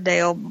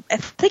Heyerdahl. I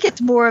think it's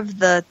more of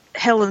the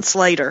Helen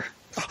Slater.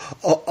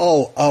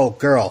 Oh,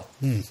 girl.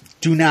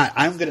 Do not.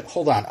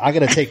 Hold on. I got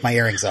to take my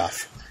earrings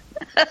off.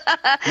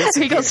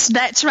 You're going to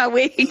snatch my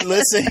wig.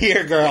 Listen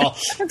here, girl.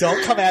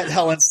 Don't come at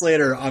Helen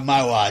Slater on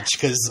my watch,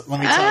 because let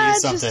me tell you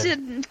something. I just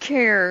didn't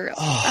care.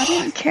 I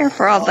didn't care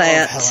for all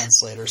that. I love Helen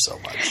Slater so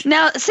much.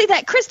 Now, see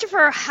that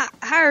Christopher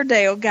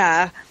Heyerdahl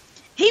guy,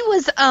 he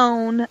was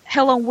on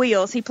Hell on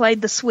Wheels. He played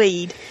the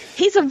Swede.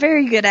 He's a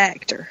very good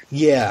actor.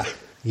 Yeah.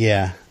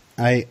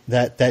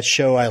 That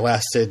show, I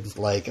lasted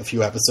like a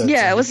few episodes.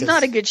 Yeah, it was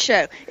not a good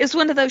show. It was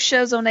one of those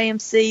shows on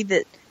AMC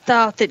that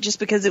thought that just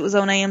because it was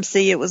on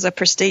AMC, it was a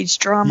prestige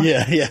drama.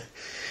 Yeah.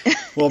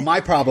 Well,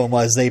 my problem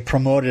was they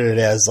promoted it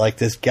as like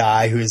this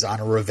guy who's on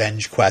a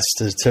revenge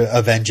quest to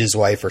avenge his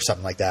wife or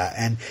something like that.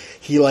 And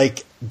he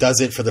like does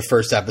it for the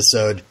first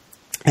episode,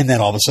 and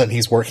then all of a sudden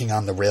he's working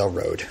on the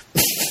railroad.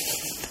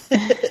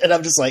 And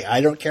I'm just like,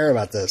 I don't care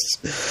about this.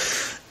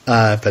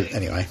 But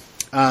anyway.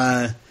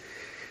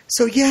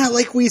 So yeah,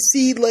 like we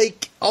see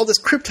like all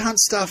this Krypton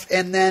stuff,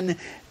 and then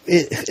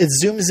it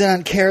zooms in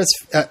on Kara's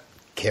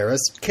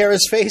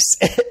face,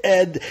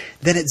 and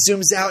then it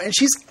zooms out, and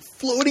she's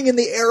floating in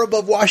the air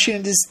above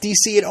Washington,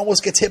 D.C., and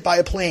almost gets hit by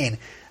a plane.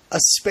 A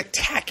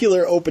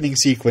spectacular opening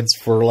sequence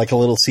for like a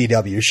little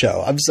CW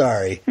show. I'm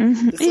sorry.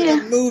 Mm-hmm. It's like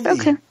a movie.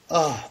 Okay.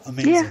 Oh,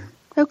 amazing. Yeah.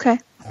 Okay.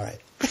 All right.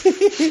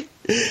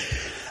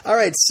 All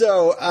right.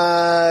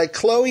 So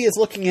Chloe is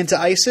looking into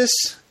ISIS.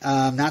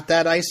 Not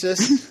that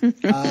ISIS.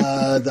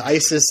 The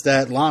ISIS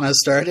that Lana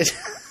started.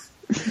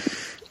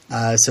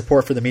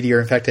 Support for the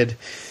meteor infected.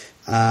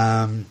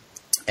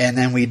 And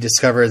then we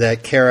discover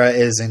that Kara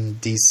is in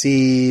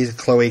D.C.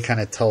 Chloe kind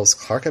of tells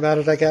Clark about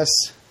it, I guess,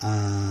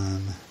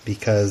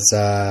 because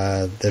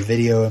the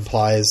video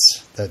implies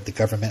that the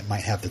government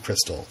might have the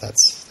crystal.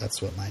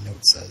 That's what my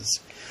note says.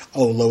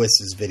 Oh,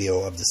 Lois's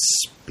video of the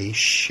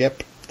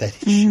spaceship that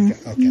she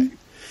got. Okay.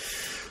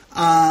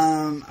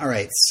 All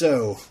right.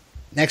 So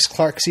next,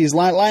 Clark sees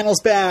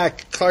Lionel's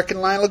back. Clark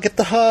and Lionel get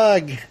the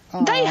hug.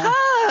 Aww. They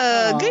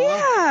hug. Aww.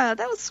 Yeah,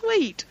 that was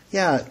sweet.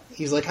 Yeah,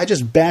 he's like, I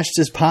just bashed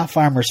this pot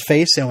farmer's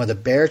face in with a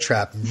bear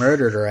trap,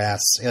 murdered her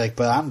ass. You're like,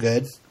 but I'm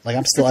good. Like,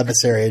 I'm still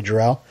emissary of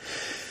Jor-El.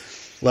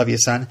 Love you,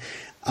 son.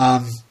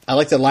 I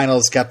like that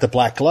Lionel's got the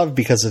black glove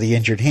because of the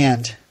injured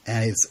hand,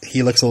 and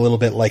he looks a little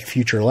bit like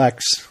future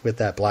Lex with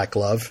that black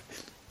glove.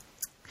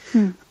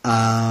 And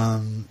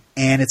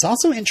it's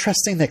also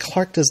interesting that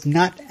Clark does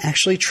not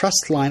actually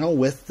trust Lionel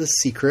with the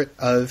secret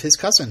of his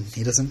cousin.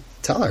 He doesn't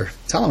tell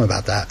him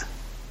about that.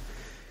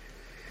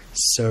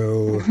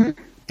 So,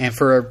 and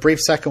for a brief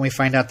second, we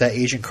find out that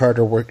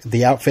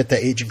the outfit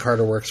that Agent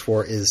Carter works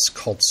for is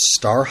called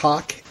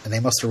Starhawk, and they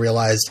must have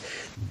realized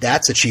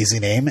that's a cheesy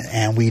name,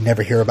 and we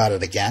never hear about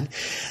it again.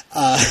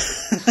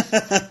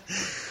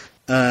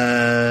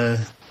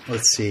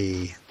 Let's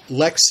see.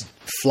 Lex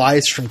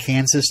flies from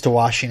Kansas to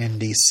Washington,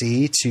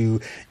 D.C. to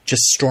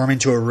just storm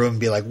into a room and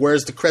be like,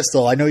 where's the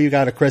crystal? I know you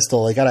got a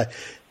crystal. I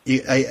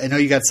know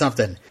you got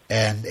something.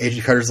 And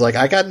Agent Carter's like,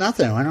 I got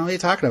nothing. I don't know what you're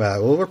talking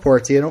about. We'll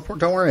report to you.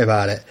 Don't worry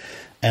about it.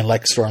 And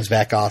Lex storms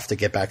back off to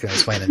get back in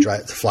his plane and to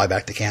fly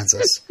back to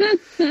Kansas.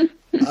 I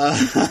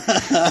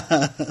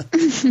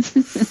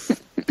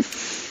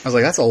was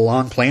like, that's a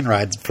long plane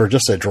ride for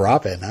just a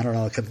drop-in. I don't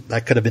know.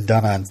 That could have been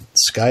done on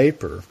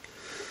Skype or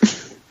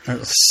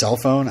cell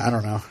phone. I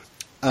don't know.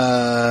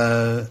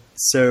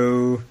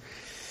 So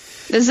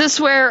is this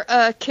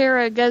where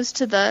Kara goes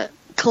to the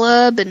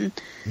club and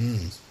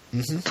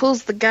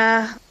pulls the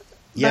guy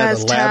by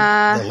his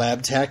tie? The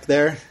lab tech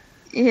there?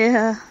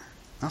 Yeah.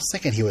 I was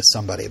thinking he was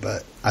somebody,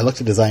 but I looked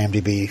at his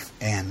IMDb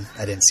and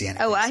I didn't see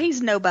anything. Oh,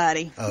 he's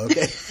nobody. Oh,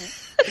 okay.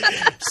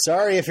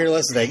 Sorry if you're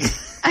listening.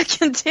 I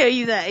can tell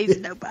you that he's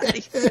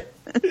nobody.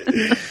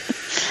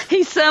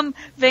 He's some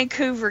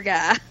Vancouver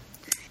guy.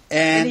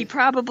 And he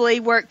probably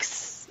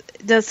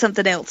does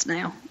something else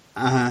now.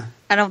 Uh-huh.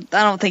 I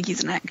don't think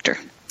he's an actor.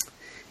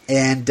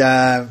 And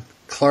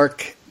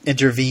Clark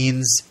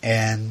intervenes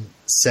and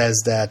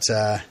says that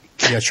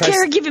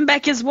Kara, give him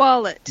back his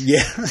wallet.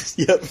 Yeah,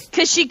 yep.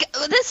 Because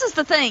this is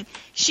the thing.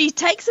 She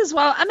takes his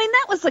wallet. I mean,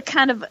 that was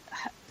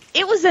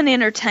it was an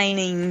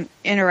entertaining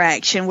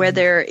interaction where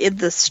they're in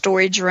the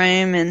storage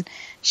room and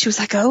she was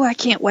like, "Oh, I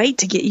can't wait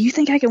to get. You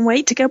think I can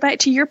wait to go back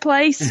to your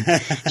place?"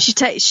 She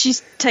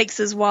takes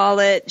his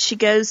wallet. She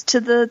goes to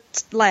the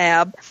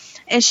lab,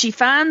 and she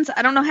finds.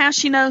 I don't know how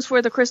she knows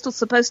where the crystal's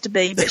supposed to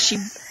be, but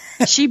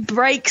she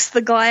breaks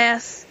the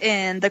glass,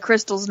 and the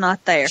crystal's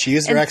not there. She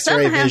used her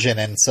X-ray vision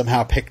and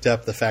somehow picked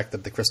up the fact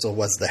that the crystal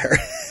was there,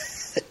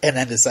 and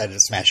then decided to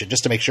smash it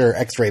just to make sure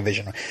X-ray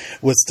vision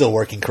was still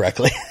working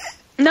correctly.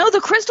 No,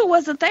 the crystal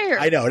wasn't there.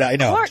 I know.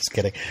 I'm just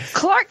kidding.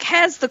 Clark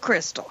has the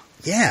crystal.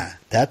 Yeah,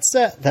 that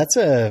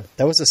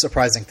was a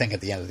surprising thing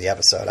at the end of the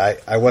episode.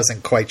 I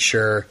wasn't quite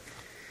sure.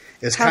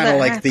 It was kind of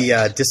like happened.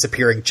 The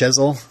disappearing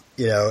chisel.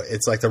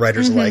 It's like the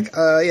writers are like,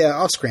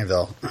 off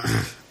Screenville.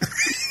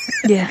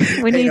 Yeah,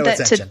 we need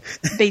that attention.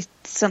 To be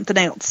something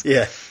else.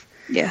 Yeah.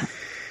 Yeah.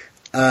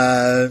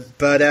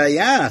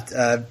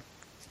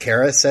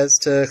 Kara says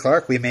to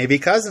Clark, "We may be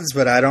cousins,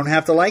 but I don't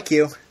have to like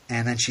you."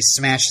 And then she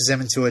smashes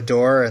him into a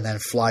door and then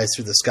flies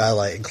through the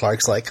skylight. And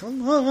Clark's like,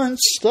 "Come on,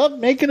 stop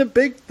making a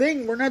big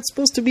thing. We're not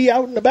supposed to be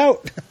out and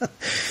about.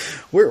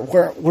 We're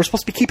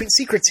supposed to be keeping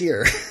secrets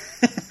here."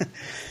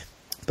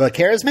 But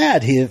Kara's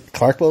mad.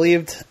 Clark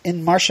believed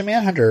in Martian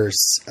Manhunters,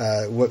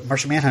 what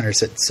Martian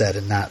Manhunters had said,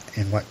 and not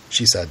in what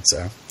she said.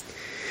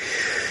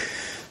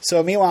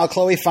 So meanwhile,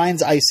 Chloe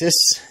finds Isis.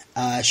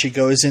 She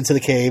goes into the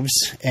caves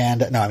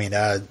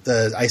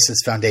the Isis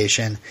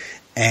Foundation.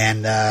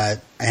 And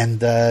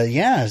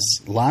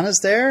Lana's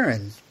there,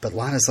 but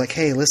Lana's like,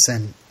 "Hey,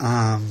 listen,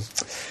 how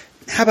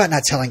about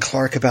not telling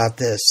Clark about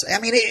this? I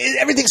mean,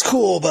 everything's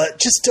cool, but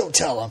just don't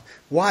tell him."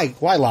 Why,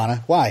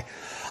 Lana? Why?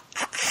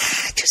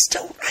 I just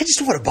don't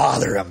want to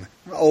bother him.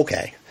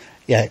 Okay.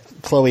 Yeah,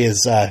 Chloe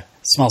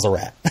smells a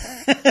rat.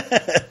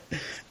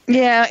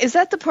 Yeah, is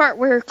that the part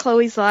where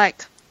Chloe's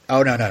like...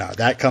 Oh, no.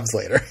 That comes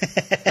later.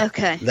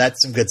 Okay.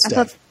 That's some good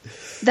stuff.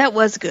 That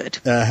was good.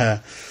 Uh-huh.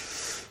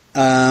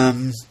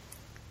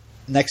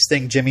 Next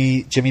thing,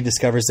 Jimmy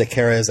discovers that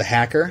Kara is a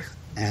hacker.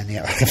 And,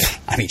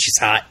 I mean, she's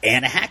hot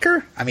and a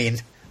hacker? I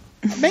mean,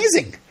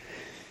 amazing.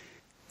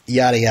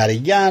 Yada, yada,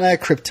 yada.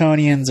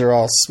 Kryptonians are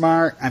all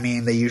smart. I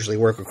mean, they usually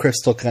work with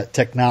crystal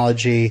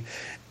technology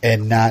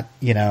and not,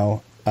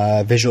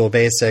 Visual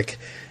Basic.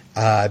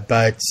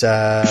 But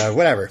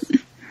whatever.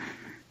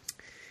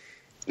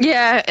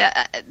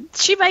 Yeah,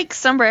 she makes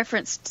some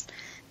reference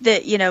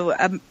that,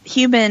 a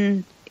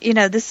human...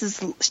 this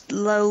is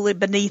lowly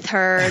beneath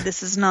her.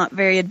 This is not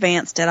very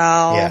advanced at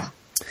all. Yeah.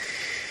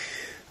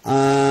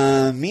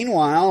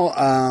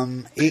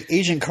 Meanwhile,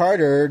 Agent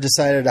Carter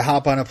decided to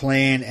hop on a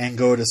plane and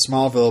go to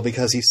Smallville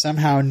because he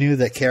somehow knew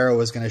that Kara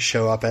was going to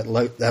show up at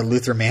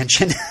Luthor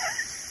Mansion.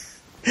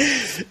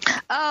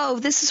 Oh,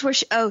 this is where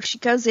she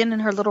goes in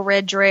her little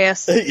red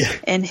dress,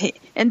 and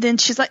then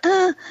she's like, he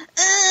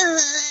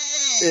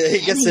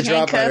gets the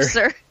drop on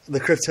her. The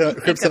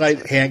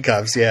kryptonite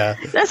handcuffs. Yeah,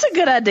 that's a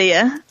good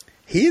idea.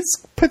 He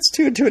puts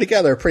two and two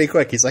together pretty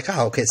quick. He's like,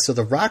 "Oh, okay, so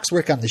the rocks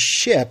work on the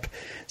ship,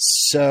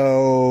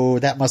 so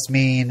that must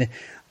mean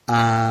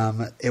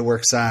it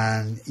works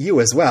on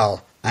you as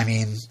well." I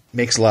mean,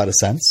 makes a lot of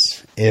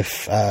sense.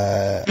 If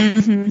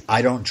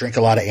I don't drink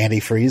a lot of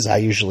antifreeze, I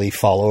usually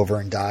fall over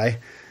and die.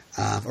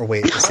 Or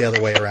wait, it's the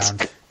other way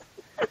around.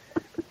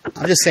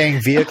 I'm just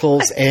saying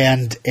vehicles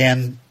and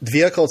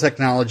vehicle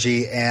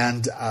technology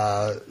and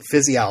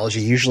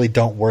physiology usually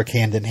don't work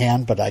hand in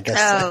hand, but I guess...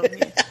 Oh.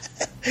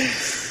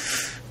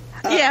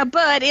 Yeah,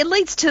 but it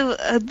leads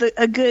to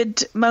a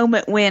good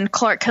moment when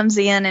Clark comes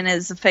in and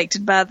is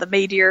affected by the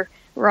meteor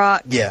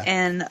rock. Yeah.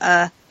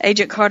 And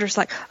Agent Carter's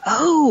like,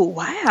 "Oh,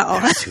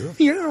 wow,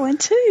 you're one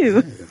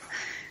too."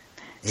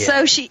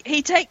 Yeah. So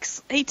he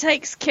takes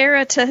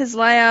Kara to his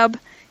lab,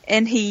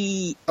 and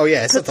he... Oh,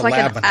 yeah, it's at the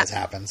lab when this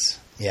happens.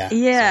 Yeah.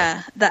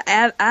 Yeah, so. The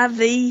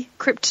IV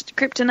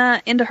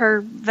kryptonite into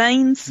her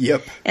veins.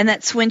 Yep. And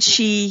that's when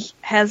she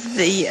has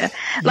the...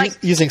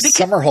 using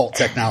Summerholt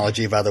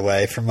technology, by the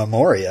way, from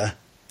Memoria.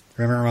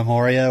 Remember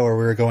Memoria, where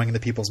we were going into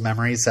people's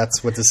memories?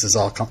 That's what this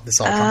all comes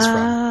from.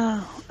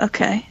 Oh,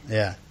 okay.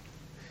 Yeah.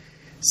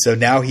 So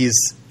now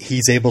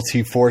he's able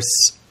to force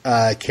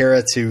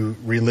Kara to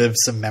relive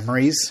some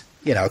memories,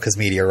 because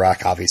meteor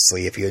rock,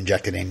 obviously, if you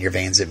inject it in your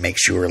veins, it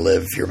makes you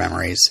relive your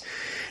memories.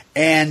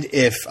 And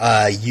if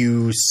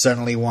you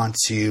suddenly want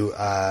to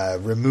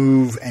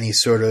remove any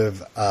sort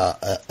of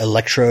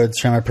electrodes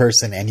from a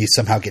person and you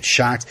somehow get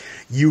shocked,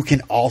 you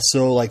can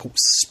also like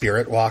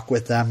spirit walk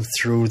with them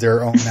through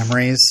their own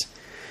memories.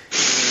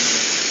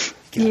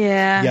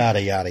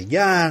 Yada, yada,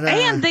 yada.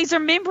 And these are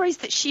memories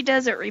that she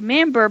doesn't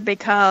remember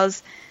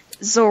because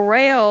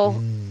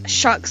Zor-El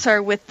shocks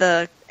her with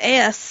the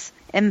S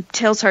and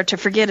tells her to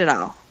forget it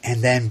all.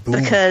 And then boom.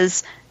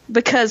 Because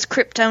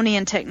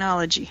Kryptonian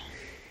technology.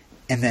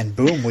 And then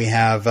boom, we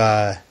have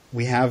the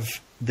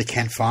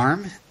Kent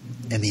farm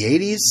in the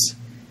 80s,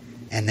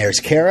 and there's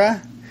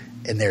Kara,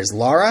 and there's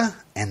Lara,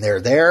 and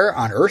they're there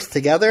on Earth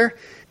together.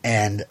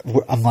 And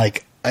I'm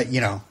like,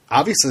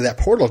 obviously that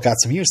portal got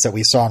some use that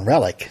we saw in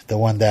Relic, the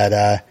one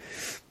that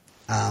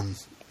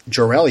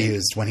Jor-El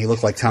used when he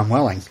looked like Tom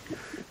Welling.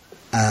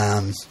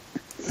 And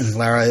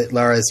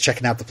Lara is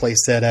checking out the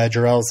place that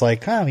Jor-El's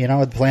like,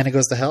 the planet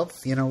goes to hell.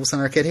 We'll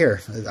send our kid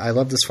here. I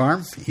love this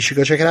farm. You should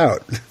go check it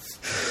out.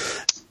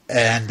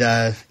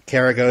 And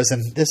Kara goes,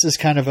 and this is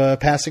kind of a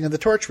passing of the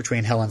torch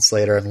between Helen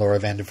Slater and Laura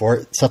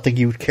Vandervoort, something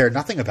you care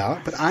nothing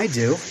about, but I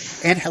do.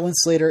 And Helen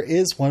Slater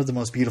is one of the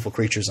most beautiful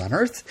creatures on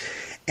Earth,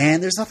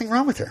 and there's nothing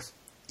wrong with her.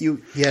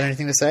 You had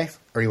anything to say?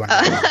 Or you want to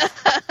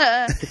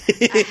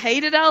I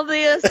hated all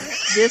this.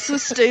 This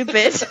was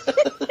stupid.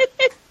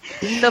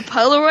 The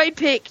Polaroid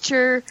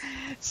picture,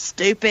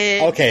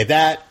 stupid. Okay,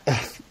 that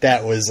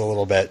was a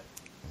little bit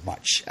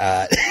much.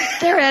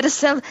 They're at a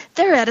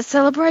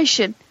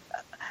celebration.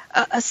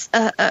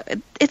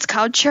 It's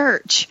called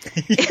church.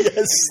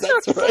 Yes,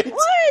 that's right.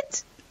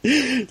 What?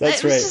 That's right.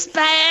 It was just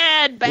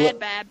bad.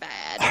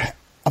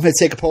 I'm going to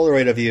take a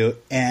Polaroid of you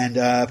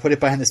and put it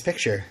behind this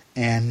picture,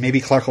 and maybe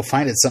Clark will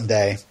find it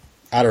someday.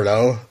 I don't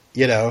know.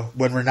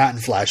 When we're not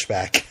in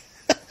flashback.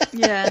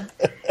 Yeah,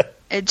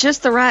 at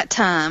just the right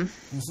time.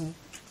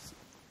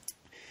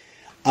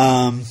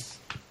 Mm-hmm.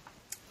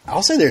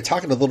 Also, they're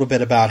talking a little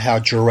bit about how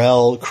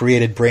Jor-El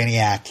created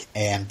Brainiac,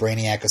 and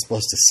Brainiac is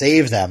supposed to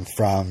save them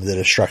from the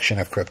destruction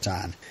of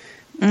Krypton.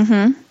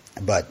 Mm-hmm.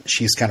 But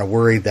she's kind of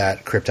worried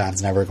that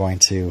Krypton's never going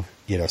to,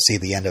 see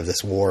the end of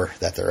this war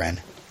that they're in.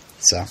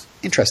 So,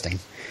 interesting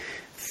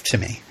to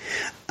me.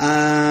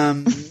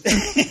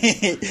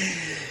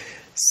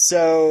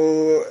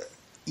 So,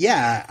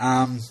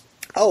 yeah.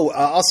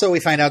 Also, we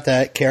find out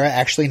that Kara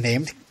actually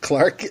named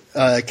Clark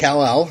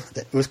Kal-El.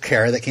 It was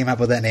Kara that came up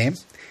with that name.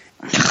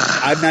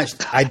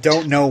 I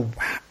don't know.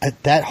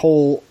 That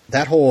whole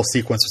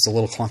sequence was a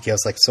little clunky. I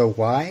was like, so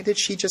why did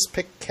she just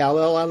pick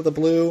Kal-El out of the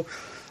blue?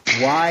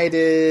 Why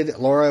did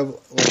Laura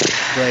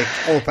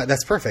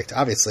that's perfect.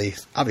 Obviously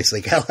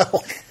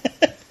Kal-El.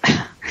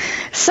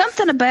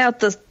 Something about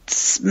the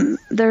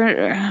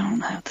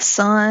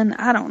sun.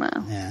 I don't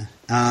know. Yeah.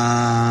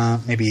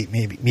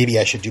 Maybe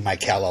I should do my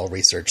Kal-El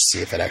research,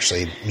 see if it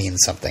actually means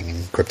something in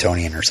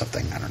Kryptonian or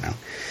something. I don't know.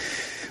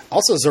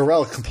 Also,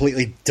 Zor-El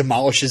completely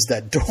demolishes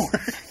that door.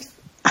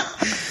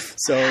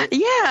 So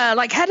yeah,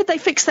 how did they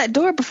fix that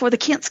door before the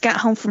Kents got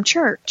home from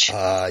church?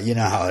 You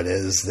know how it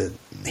is, the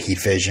heat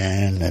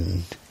vision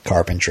and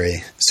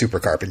carpentry, super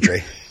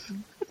carpentry.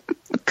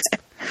 Okay.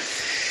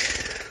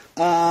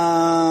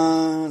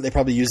 They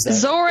probably used that.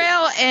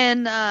 Zor-El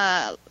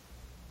and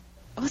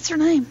what's her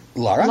name?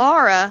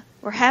 Lara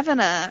were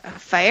having an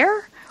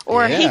affair,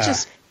 or he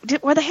just.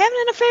 Were they having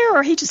an affair,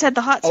 or he just had the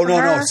hots for her?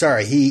 Oh, no,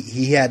 sorry.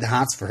 He had the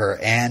hots for her.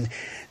 And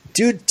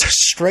dude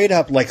straight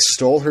up,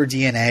 stole her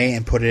DNA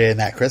and put it in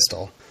that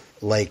crystal.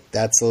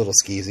 That's a little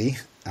skeezy.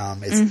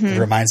 It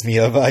reminds me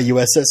of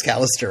USS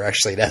Callister,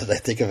 actually, now that I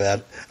think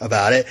about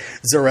it.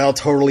 Zor-El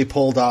totally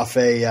pulled off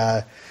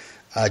a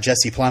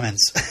Jesse Plemons.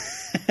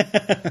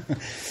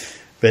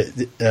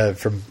 But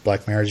from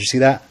Black Mirror, did you see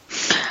that?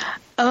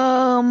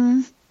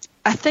 I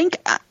think...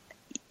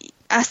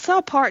 I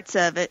saw parts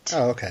of it.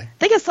 Oh, okay. I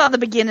think I saw the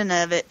beginning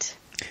of it.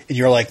 And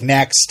you're like,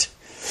 next.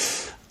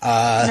 No,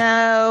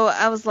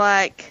 I was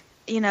like,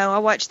 I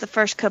watched the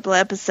first couple of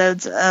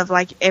episodes of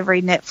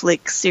every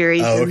Netflix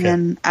series, and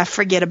then I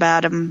forget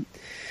about them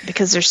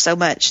because there's so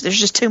much. There's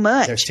just too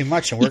much. There's too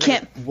much, and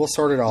we'll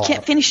sort it all out.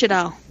 Can't finish it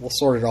all. We'll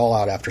sort it all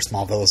out after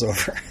Smallville is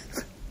over.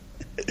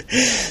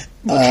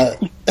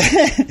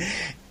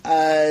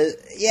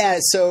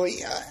 So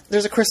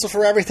there's a crystal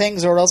for everything.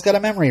 Zor-El's got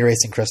a memory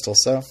erasing crystal,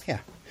 so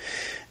yeah.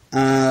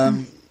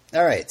 All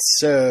right,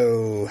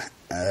 so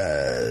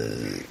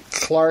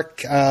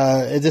Clark,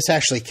 this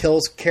actually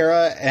kills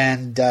Kara,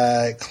 and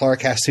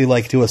Clark has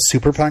to do a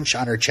super punch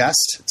on her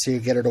chest to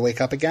get her to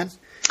wake up again.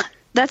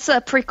 That's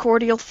a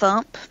precordial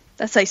thump.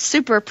 That's a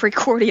super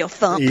precordial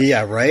thump.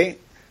 Yeah, right?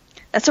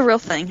 That's a real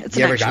thing. It's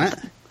you ever done it?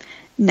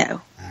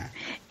 No.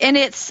 And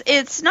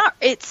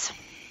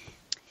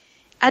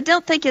I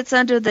don't think it's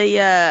under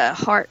the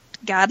heart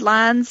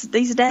guidelines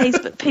these days,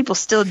 but people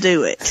still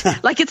do it.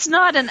 It's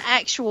not an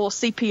actual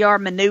CPR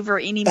maneuver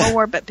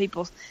anymore, but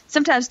people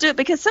sometimes do it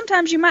because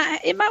sometimes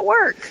it might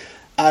work.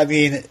 I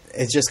mean,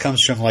 it just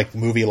comes from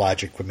movie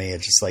logic with me.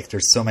 It's just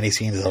there's so many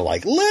scenes that are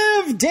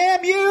live,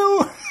 damn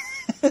you!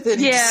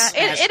 Yeah,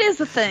 it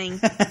is a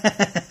thing.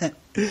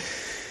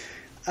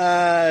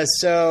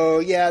 So,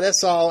 yeah,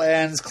 this all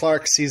ends.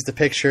 Clark sees the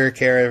picture.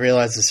 Kara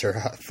realizes her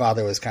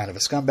father was kind of a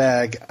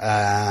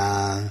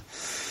scumbag.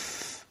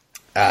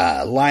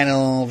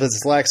 Lionel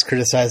visits Lex,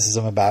 criticizes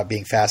him about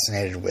being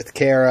fascinated with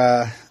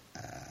Kara.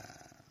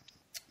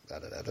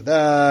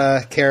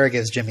 Kara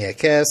gives Jimmy a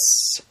kiss.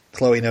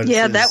 Chloe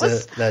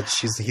notices that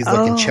he's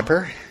looking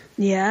chipper.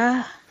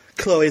 Yeah.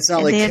 Chloe, it's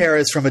not like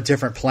Kara's from a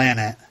different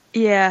planet.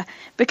 Yeah,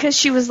 because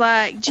she was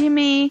like,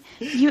 Jimmy,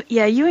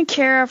 you and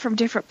Kara are from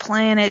different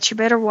planets. You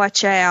better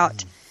watch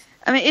out.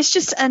 I mean, it's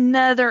just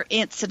another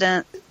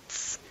incident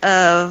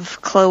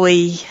of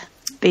Chloe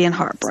being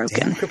heartbroken.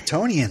 Damn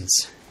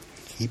Kryptonians.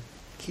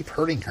 Keep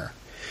hurting her.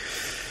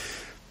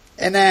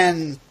 And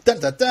then,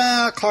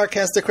 Clark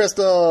has the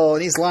crystal,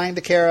 and he's lying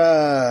to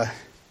Kara.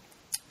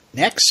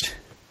 Next,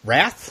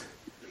 Wrath.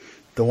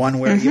 The one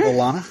where evil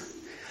Lana.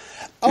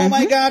 Oh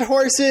my God,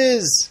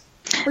 horses!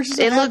 Horses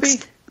are happy.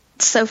 Looks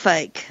so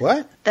fake.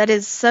 What? That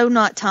is so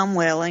not Tom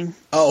Welling.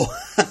 Oh.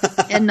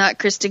 And not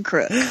Kristen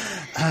Crook.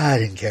 I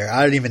didn't care.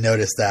 I didn't even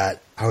notice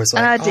that. I was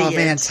like, oh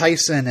man,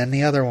 Tyson and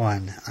the other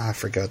one. I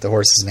forgot what the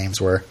horses'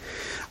 names were.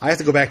 I have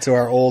to go back to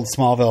our old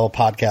Smallville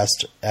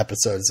podcast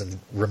episodes and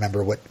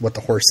remember what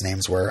the horse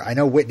names were. I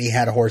know Whitney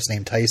had a horse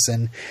named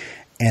Tyson,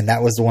 and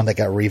that was the one that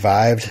got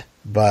revived.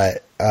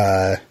 But,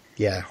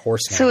 yeah,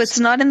 horse names. So it's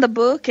not in the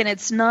book, and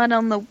it's not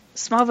on the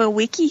Smallville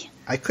wiki?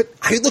 I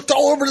looked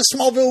all over the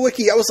Smallville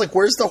wiki. I was like,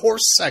 where's the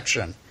horse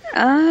section?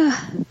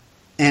 And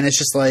it's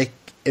just like,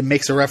 it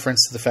makes a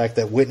reference to the fact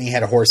that Whitney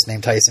had a horse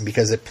named Tyson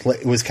because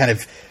it was kind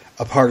of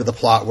a part of the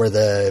plot where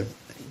the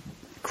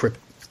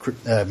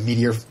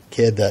meteor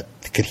kid that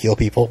could heal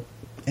people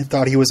and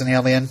thought he was an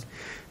alien.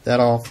 That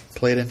all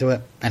played into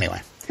it.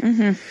 Anyway.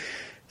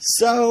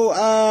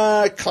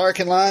 So, Clark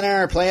and Lana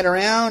are playing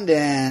around,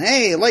 and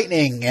hey,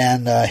 lightning,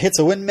 and hits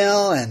a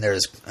windmill, and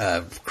there's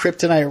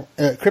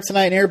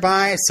kryptonite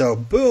nearby, so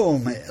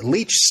boom,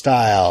 Leech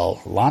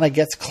style. Lana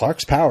gets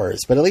Clark's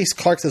powers, but at least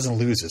Clark doesn't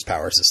lose his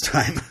powers this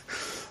time.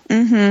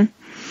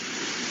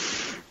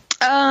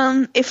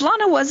 If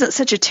Lana wasn't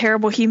such a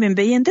terrible human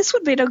being, this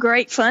would be a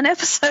great fun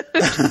episode.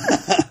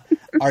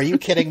 Are you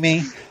kidding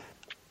me?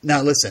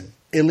 Now listen,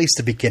 at least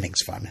the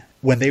beginning's fun.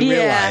 When they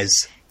realize...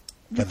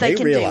 But they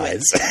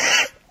realize,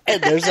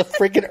 and there's a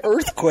freaking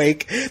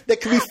earthquake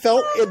that can be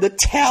felt in the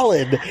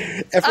Talon.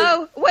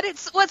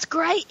 What's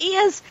great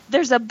is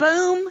there's a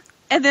boom,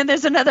 and then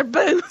there's another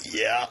boom.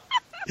 Yeah.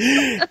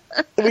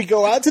 We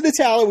go out to the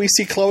Talon, we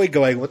see Chloe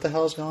going, what the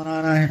hell is going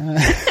on?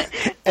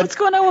 What's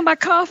going on with my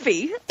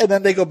coffee? And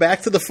then they go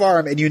back to the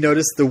farm, and you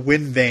notice the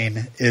wind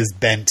vane is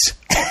bent.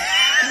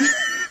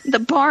 The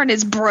barn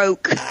is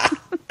broke.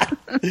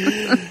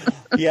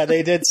 Yeah,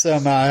 they did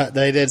some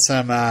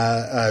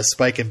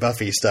Spike and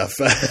Buffy stuff.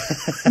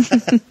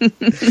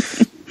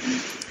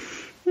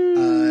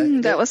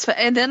 That was fun.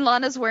 And then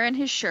Lana's wearing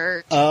his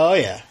shirt. Oh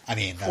yeah, I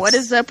mean, what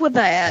is up with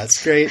that?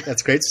 That's great.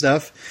 That's great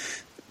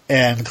stuff.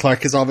 And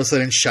Clark is all of a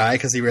sudden shy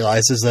because he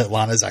realizes that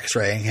Lana's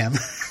X-raying him.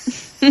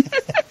 And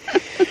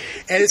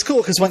it's cool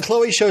because when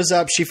Chloe shows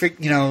up, she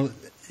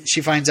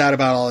finds out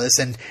about all this,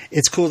 and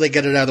it's cool they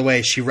get it out of the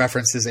way. She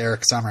references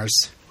Eric Summers,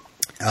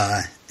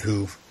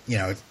 who.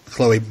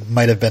 Chloe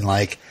might have been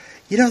like,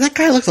 that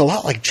guy looked a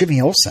lot like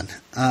Jimmy Olsen.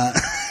 As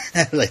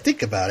I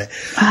think about it.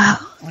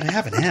 What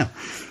happened to him?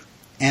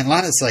 And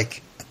Lana's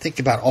like, think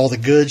about all the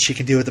good she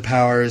can do with the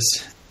powers,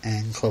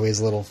 and Chloe's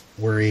a little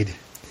worried.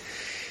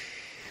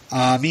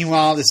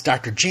 Meanwhile, this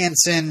Dr.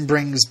 Jansen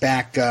brings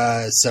back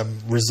some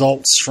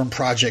results from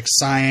Project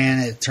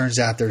Cyan. It turns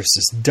out there's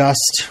this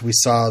dust. We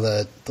saw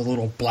the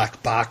little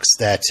black box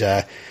that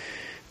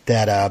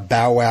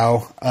Bow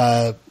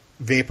Wow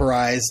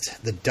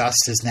vaporized. The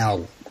dust is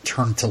now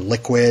turned to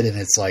liquid, and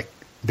it's like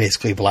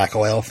basically black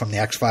oil from the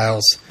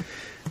X-Files.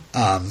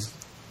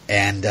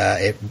 And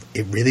it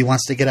really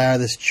wants to get out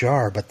of this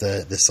jar, but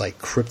this like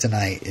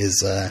kryptonite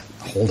is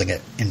holding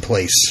it in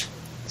place.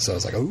 So I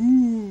was like,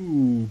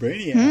 ooh,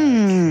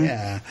 Brainiac.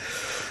 Yeah.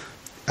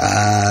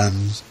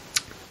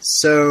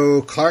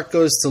 So Clark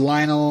goes to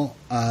Lionel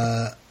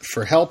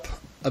for help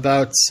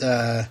about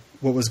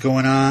what's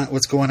going on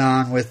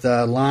with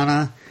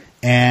Lana.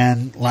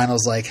 And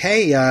Lionel's like,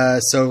 hey,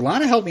 so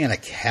Lana held me in a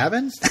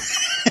cabin?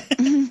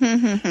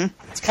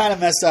 It's kind of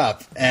messed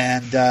up.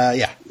 And,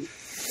 yeah.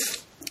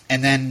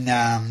 And then...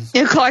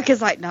 Clark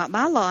is like, not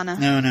my Lana.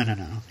 No.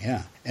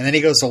 Yeah. And then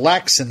he goes to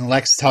Lex, and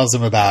Lex tells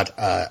him about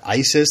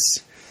ISIS,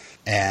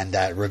 and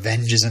that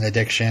revenge is an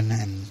addiction.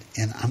 And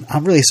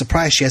I'm really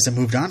surprised she hasn't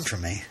moved on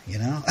from me,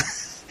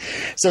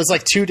 So it's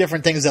like two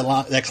different things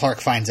that Clark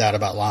finds out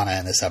about Lana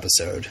in this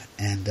episode.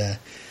 And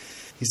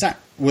he's not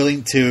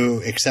willing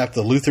to accept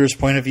the Luthor's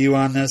point of view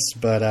on this,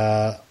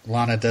 but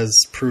Lana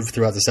does prove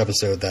throughout this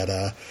episode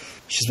that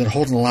she's been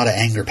holding a lot of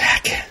anger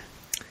back.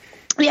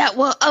 Yeah,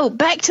 well,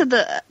 back to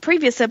the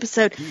previous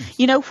episode,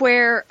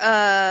 where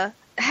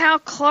how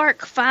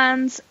Clark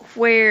finds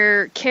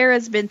where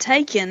Kara's been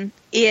taken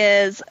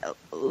is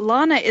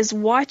Lana is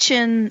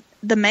watching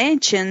the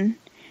mansion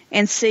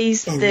and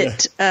sees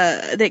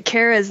that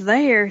Kara's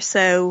there,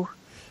 so...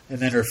 And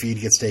then her feed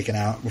gets taken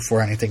out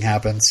before anything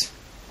happens.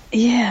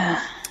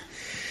 Yeah.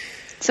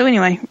 So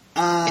anyway,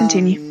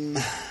 continue.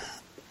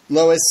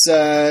 Lois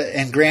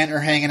and Grant are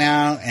hanging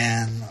out,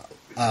 and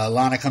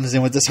Lana comes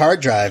in with this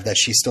hard drive that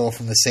she stole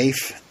from the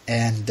safe,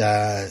 and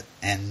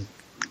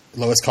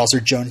Lois calls her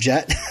Joan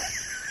Jett.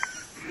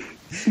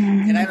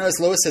 And I noticed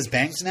Lois has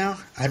bangs now.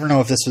 I don't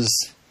know if this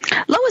was...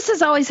 Lois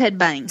has always had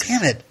bangs.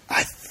 Damn it.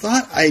 I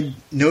thought I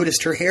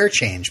noticed her hair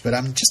change, but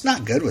I'm just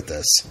not good with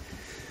this.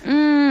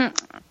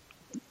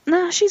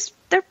 No, she's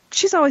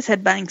always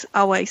had bangs.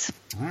 Always.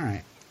 All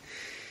right.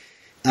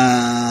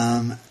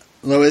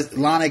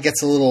 Lana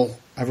gets a little...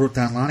 I wrote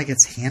down Lana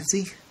gets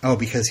handsy. Oh,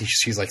 because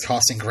she's like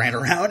tossing Grant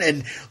around,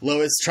 and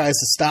Lois tries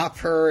to stop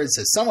her and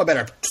says, "Someone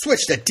better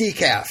switch to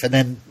decaf." And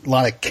then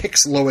Lana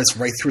kicks Lois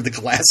right through the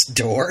glass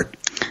door.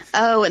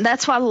 Oh, and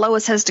that's why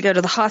Lois has to go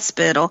to the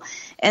hospital.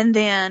 And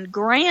then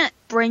Grant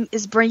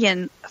is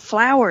bringing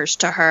flowers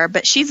to her,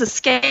 but she's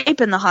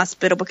escaping the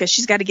hospital because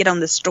she's got to get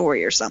on the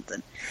story or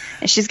something.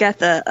 And she's got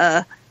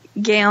the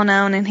gown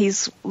on, and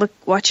he's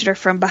watching her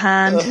from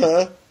behind.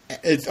 Uh-huh.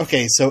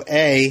 Okay, so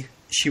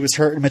she was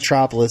hurt in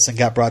Metropolis and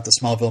got brought to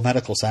Smallville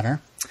Medical Center.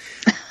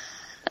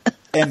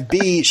 And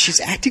B, she's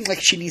acting like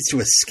she needs to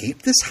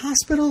escape this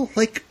hospital.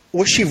 Like,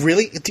 was she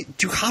really?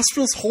 Do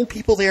hospitals hold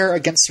people there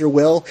against their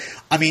will?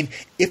 I mean,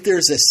 if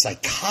there's a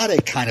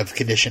psychotic kind of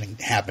conditioning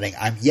happening,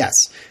 yes,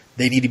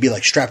 they need to be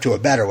like strapped to a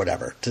bed or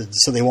whatever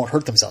so they won't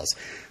hurt themselves.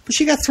 But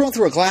she got thrown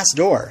through a glass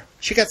door.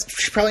 She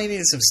probably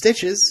needed some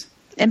stitches.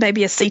 And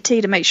maybe a CT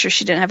to make sure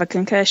she didn't have a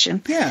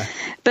concussion. Yeah.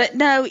 But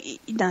no, you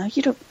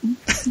don't.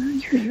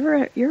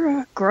 No, you're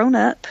a grown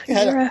up.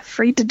 Yeah, you're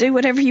free to do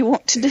whatever you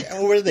want to do.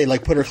 What do they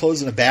like? Put her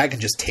clothes in a bag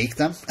and just take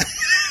them?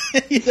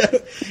 There's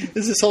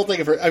this whole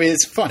thing of her. I mean,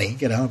 it's funny,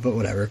 but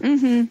whatever.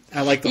 Mm-hmm.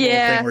 I like the whole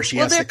thing where she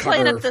has to cover.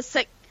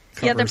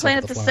 They're playing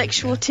up the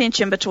sexual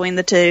tension between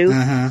the two.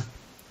 Uh-huh.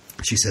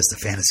 She says the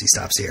fantasy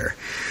stops here.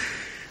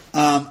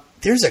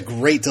 There's a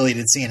great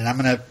deleted scene, and I'm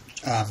going to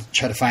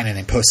try to find it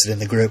and post it in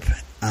the group.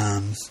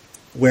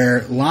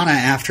 Where Lana,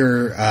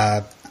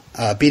 after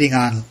beating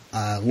on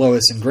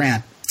Lois and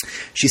Grant,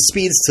 she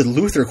speeds to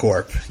Luthor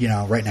Corp,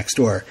 right next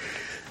door,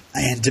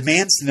 and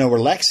demands to know where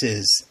Lex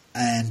is,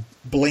 and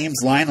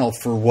blames Lionel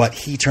for what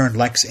he turned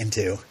Lex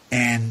into.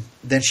 And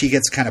then she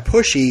gets kind of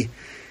pushy,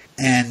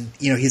 and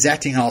he's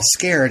acting all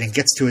scared and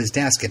gets to his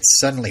desk, and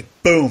suddenly,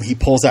 boom, he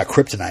pulls out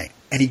kryptonite,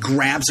 and he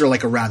grabs her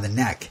like around the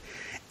neck,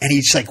 and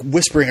he's like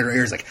whispering in her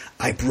ears, like,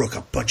 "I broke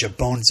a bunch of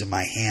bones in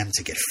my hand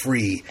to get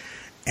free."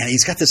 And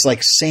he's got this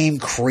like same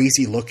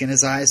crazy look in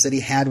his eyes that he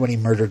had when he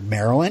murdered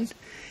Marilyn.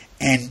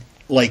 And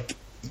like,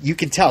 you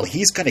can tell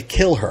he's going to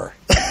kill her.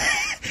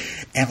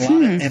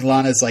 And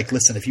Lana's like,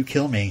 "Listen, if you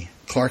kill me,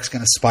 Clark's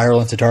going to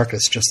spiral into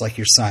darkness just like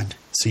your son.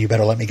 So you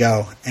better let me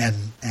go."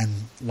 And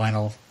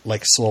Lionel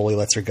like slowly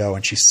lets her go,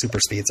 and she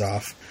super speeds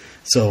off.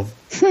 So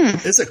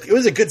it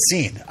was a good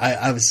scene.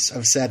 I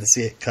was sad to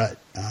see it cut.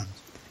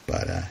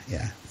 But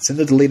yeah, it's in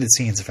the deleted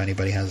scenes if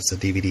anybody has the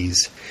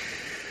DVDs.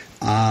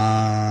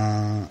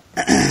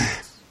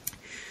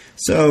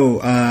 So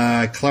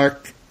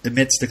Clark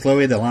admits to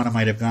Chloe that Lana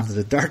might have gone to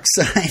the dark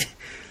side,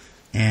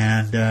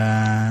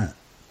 and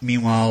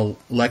meanwhile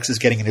Lex is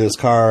getting into his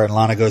car, and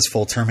Lana goes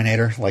full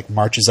Terminator, like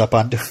marches up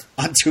onto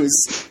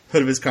his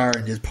hood of his car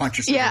and just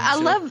punches him. Yeah,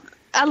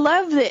 I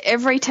love that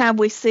every time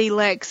we see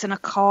Lex in a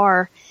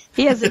car,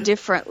 he has a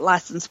different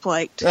license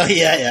plate. Oh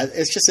yeah,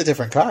 it's just a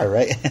different car,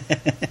 right?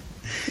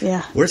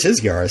 Yeah. Where's his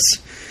Yaris?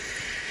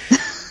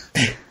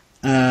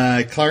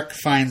 Clark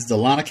finds the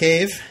Lana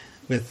cave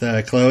with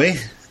Chloe,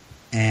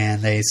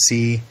 and they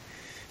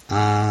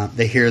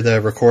hear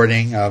the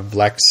recording of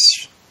Lex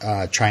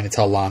trying to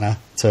tell Lana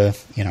to,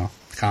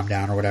 calm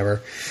down or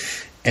whatever,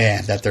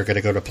 and that they're going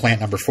to go to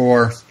plant number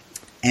 4.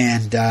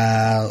 And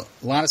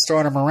Lana's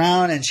throwing him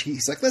around, and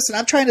she's like, "Listen,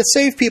 I'm trying to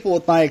save people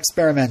with my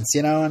experiments,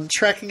 I'm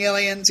tracking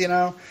aliens,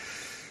 I'm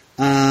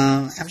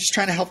just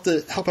trying to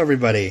help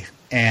everybody."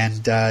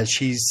 And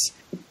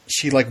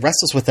she like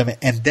wrestles with him,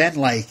 and then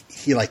like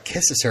he like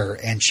kisses her,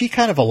 and she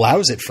kind of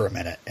allows it for a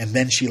minute, and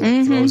then she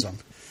like throws him.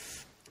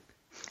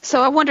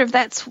 So I wonder if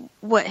that's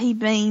what he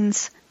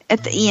means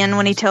at the end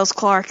when he tells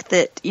Clark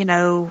that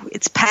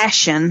it's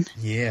passion.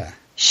 Yeah,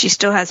 she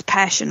still has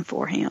passion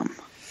for him,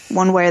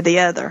 one way or the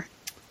other.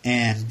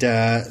 And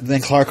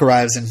then Clark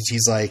arrives, and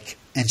she's like,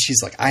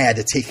 "I had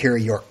to take care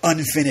of your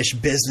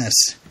unfinished business.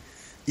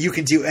 You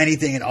can do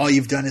anything, and all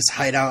you've done is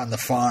hide out on the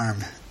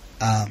farm."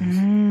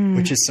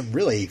 Which is some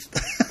really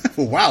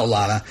wow,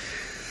 Lana.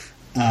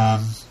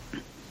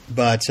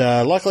 But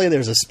luckily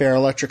there's a spare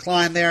electric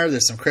line there.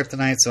 There's some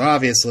kryptonite, so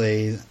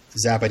obviously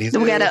zappity.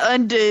 We got to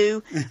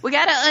undo. We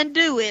got to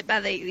undo it by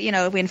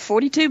in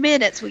 42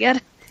 minutes. We got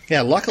to.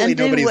 Yeah, luckily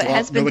nobody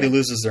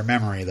loses their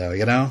memory though.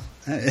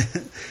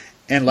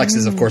 And Lex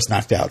is of course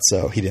knocked out,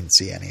 so he didn't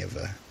see any of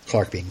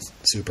Clark being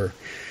super.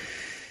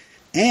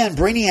 And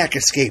Brainiac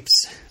escapes.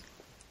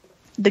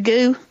 The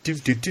goo.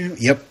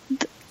 Yep.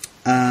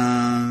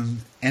 And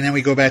then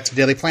we go back to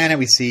Daily Planet.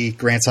 We see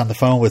Grant's on the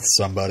phone with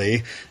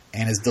somebody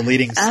and is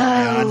deleting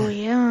Scion. Oh,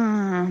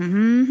 yeah.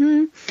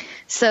 Mm-hmm.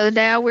 So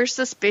now we're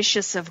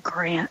suspicious of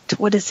Grant.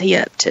 What is he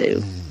up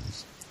to?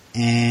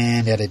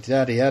 And yada,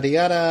 yada, yada,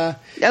 yada.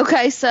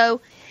 Okay,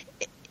 so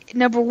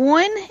number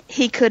one,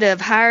 he could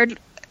have hired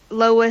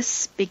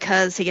Lois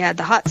because he had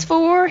the hots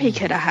for her. He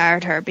could have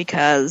hired her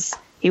because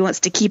he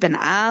wants to keep an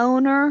eye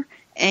on her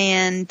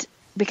and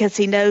because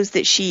he knows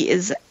that she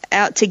is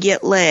out to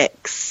get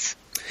Lex.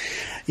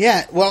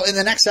 Yeah, well, in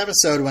the next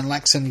episode, when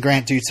Lex and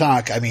Grant do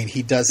talk, I mean,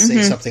 he does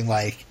say something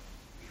like,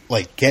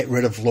 get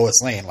rid of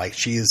Lois Lane.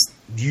 Like, you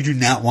do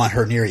not want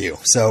her near you.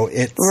 So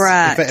it's,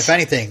 right. If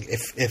anything,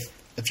 if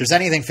there's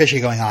anything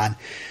fishy going on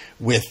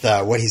with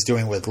what he's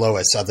doing with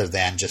Lois, other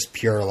than just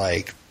pure,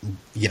 like,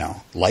 you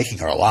know, liking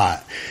her a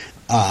lot,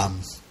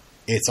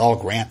 it's all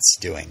Grant's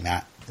doing,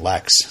 not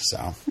Lex.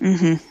 So,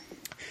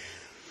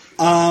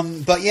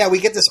 but yeah, we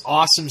get this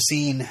awesome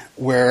scene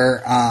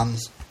where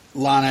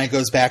Lana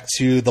goes back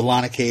to the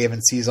Lana cave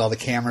and sees all the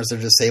cameras are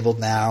disabled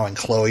now, and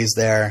Chloe's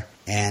there,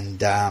 and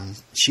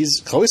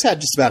Chloe's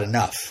had just about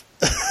enough.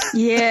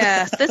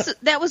 Yeah,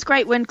 that was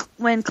great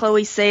when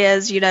Chloe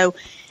says, you know,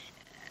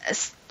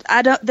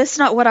 that's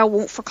not what I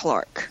want for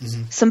Clark.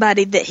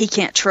 Somebody that he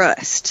can't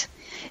trust.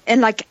 And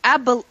like I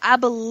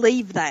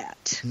believe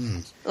that.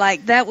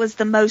 Like that was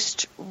the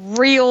most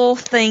real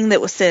thing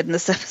that was said in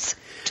this episode.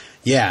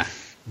 Yeah,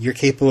 you're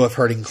capable of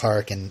hurting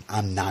Clark, and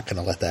I'm not going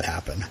to let that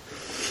happen.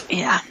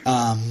 Yeah.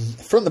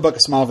 From the Book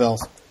of Smallville,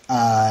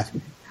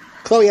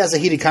 Chloe has a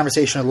heated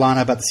conversation with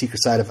Lana about the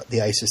secret side of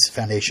the ISIS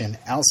Foundation.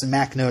 Allison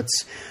Mack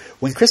notes,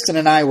 when Kristen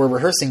and I were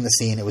rehearsing the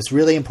scene, it was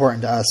really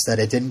important to us that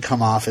it didn't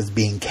come off as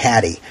being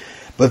catty,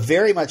 but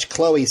very much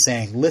Chloe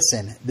saying,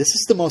 listen, this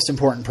is the most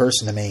important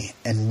person to me,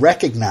 and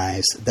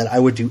recognize that I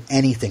would do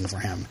anything for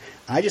him.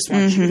 I just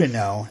want you to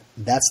know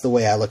that's the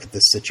way I look at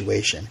this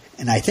situation.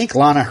 And I think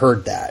Lana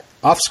heard that.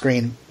 Off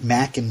screen,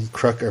 Mac and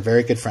Crook are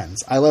very good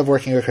friends. I love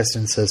working with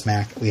Kristen, says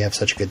Mac. We have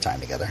such a good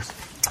time together.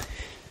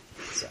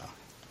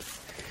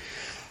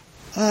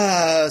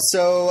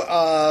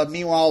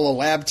 Meanwhile, a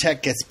lab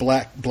tech gets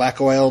black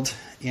oiled,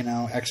 you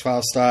know,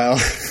 X-Files style.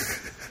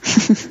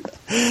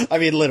 I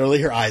mean,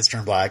 literally, her eyes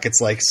turn black. It's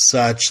like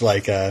such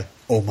like a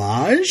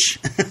homage,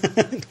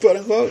 quote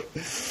unquote.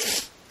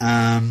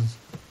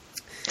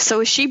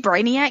 So is she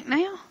Brainiac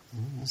now?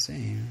 We'll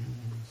see.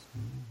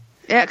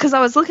 Yeah, because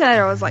I was looking at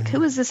her, I was like,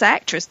 who is this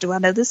actress? Do I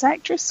know this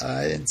actress?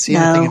 I didn't see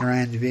anything in her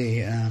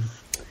IMDb.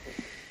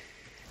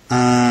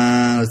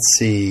 Let's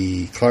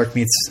see. Clark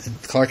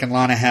and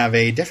Lana have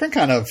a different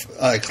kind of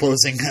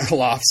closing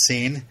loft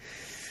scene.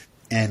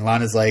 And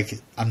Lana's like,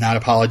 I'm not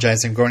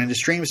apologizing. I'm going into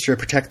streams to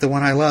protect the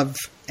one I love.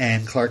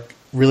 And Clark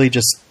really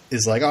just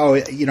is like, oh,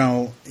 you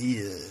know,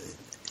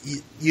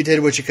 you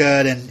did what you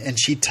could. And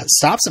she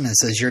stops him and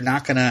says, you're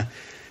not going to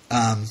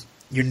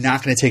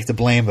take the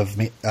blame of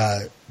me.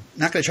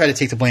 Not going to try to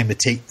take the blame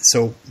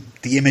so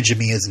the image of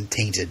me isn't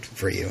tainted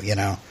for you, you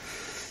know?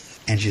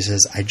 And she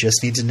says, I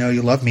just need to know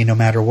you love me no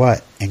matter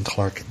what. And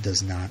Clark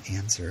does not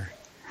answer.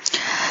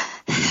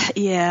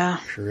 Yeah.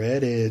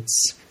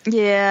 Credits.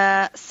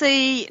 Yeah.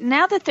 See,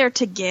 now that they're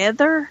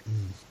together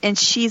and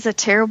she's a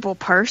terrible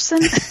person,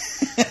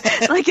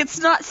 like it's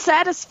not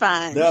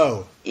satisfying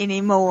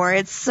anymore.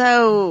 It's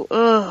so,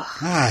 ugh.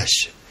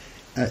 Gosh.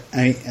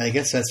 I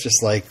guess that's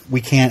just like,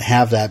 we can't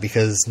have that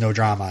because no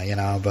drama, you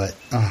know, but,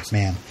 oh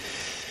man.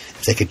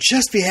 If they could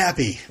just be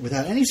happy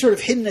without any sort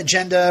of hidden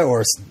agenda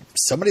or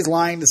somebody's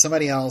lying to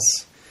somebody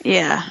else.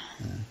 Yeah.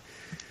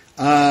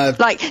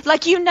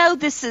 Like you know,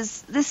 this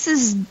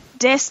is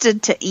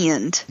destined to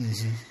end.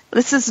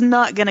 This is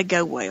not going to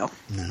go well.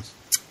 No.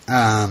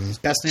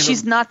 Best needle.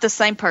 She's not the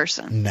same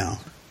person. No.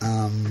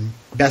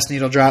 Best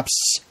needle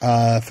drops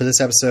for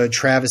this episode.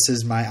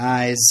 Travis's "My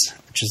Eyes,"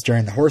 which is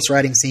during the horse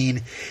riding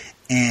scene,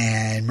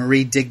 and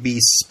Marie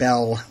Digby's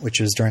 "Spell," which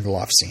was during the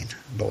loft scene.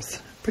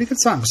 Both pretty good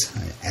songs.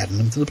 I added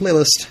them to the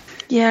playlist.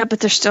 Yeah, but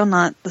they're still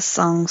not the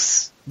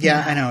songs.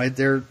 Yeah, I know.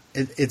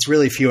 It's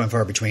really few and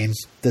far between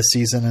this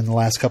season and the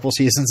last couple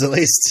seasons, at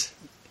least.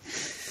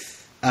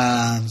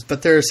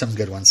 But there are some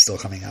good ones still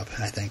coming up,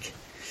 I think.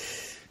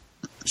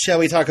 Shall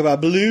we talk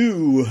about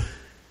Blue?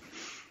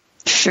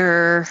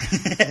 Sure.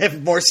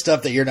 More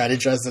stuff that you're not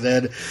interested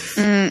in.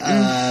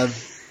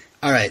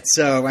 All right,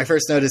 so my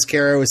first note is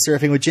Kara was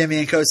surfing with Jimmy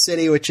in Coast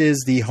City, which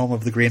is the home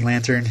of the Green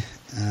Lantern.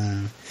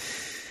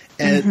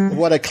 And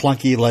what a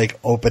clunky, like,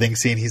 opening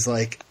scene. He's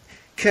like,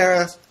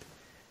 Kara,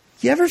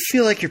 you ever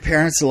feel like your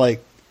parents are,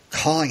 like,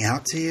 calling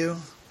out to you?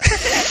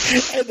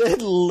 And then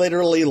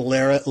literally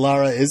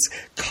Lara is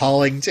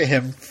calling to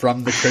him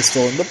from the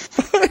crystal in the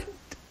pond.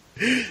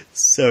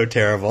 So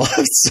terrible.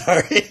 I'm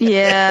sorry.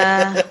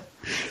 Yeah.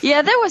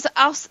 Yeah,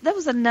 there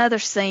was another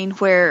scene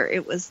where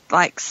it was,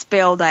 like,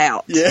 spelled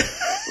out. Yeah.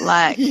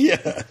 Like,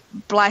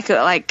 black,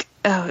 like,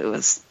 oh, it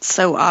was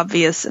so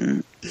obvious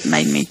and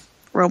made me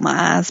roll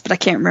my eyes, but I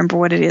can't remember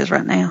what it is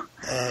right now.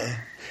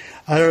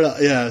 I don't know.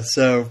 Yeah,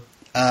 so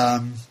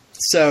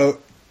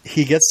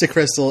he gets to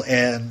Crystal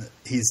and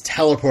he's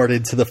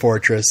teleported to the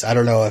fortress. I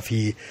don't know if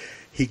he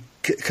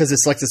because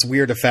it's like this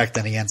weird effect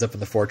and he ends up in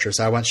the fortress.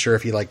 I wasn't sure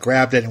if he like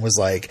grabbed it and was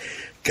like,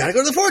 gotta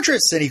go to the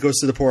fortress, and he goes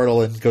to the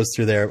portal and goes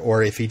through there,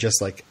 or if he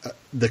just like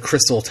the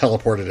crystal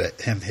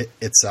teleported him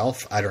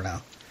itself. I don't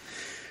know.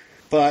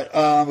 But,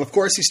 of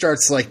course, he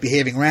starts, like,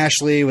 behaving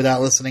rashly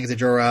without listening to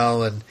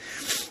Jor-El, and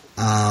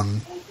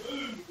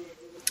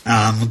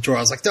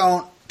Jor-El's like,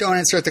 don't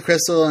insert the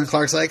crystal, and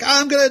Clark's like,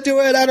 I'm gonna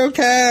do it, I don't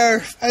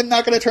care, I'm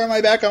not gonna turn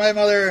my back on my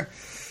mother.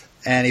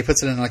 And he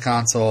puts it in the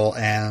console,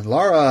 and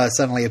Laura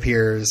suddenly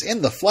appears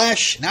in the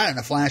flesh, not in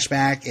a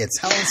flashback. It's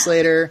Helen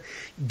Slater,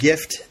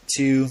 gift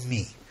to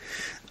me.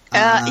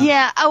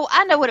 Yeah. Oh,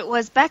 I know what it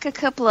was. Back a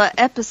couple of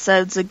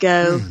episodes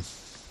ago,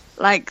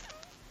 like,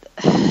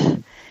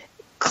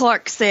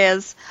 Clark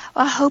says,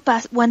 I hope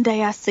one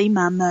day I see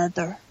my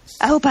mother.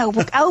 I hope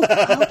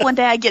one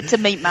day I get to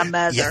meet my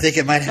mother. You think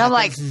it might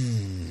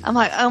happen? I'm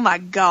like, oh my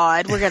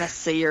God, we're going to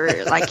see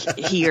her, like,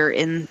 here,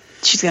 and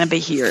she's going to be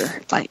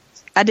here. Like,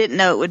 I didn't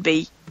know it would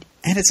be.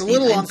 And it's a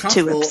little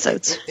uncomfortable. 2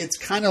 episodes. It's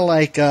kind of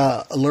like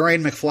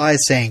Lorraine McFly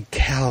saying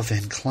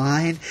Calvin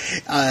Klein,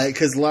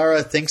 because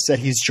Lara thinks that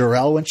he's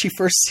Jor-El when she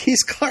first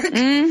sees Clark.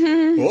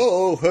 Mm-hmm.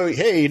 Whoa,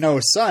 hey, no,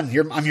 son,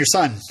 I'm your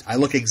son. I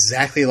look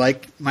exactly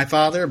like my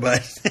father,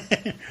 but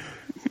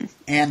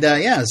and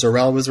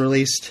Jor-El was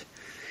released.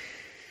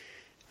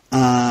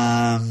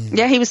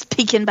 Yeah, he was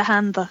peeking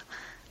behind the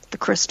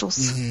crystals.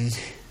 Mm-hmm.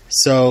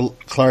 So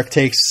Clark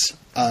takes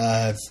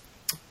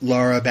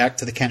Laura back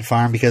to the Kent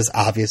farm because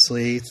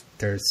obviously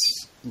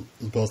there's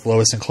both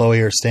Lois and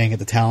Chloe are staying at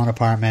the Talon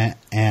apartment,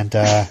 and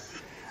yeah.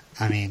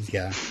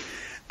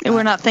 And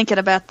we're not thinking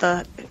about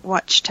the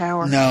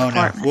Watchtower. No,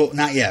 well,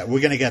 not yet.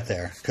 We're gonna get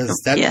there because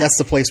that's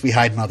the place we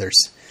hide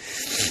mothers,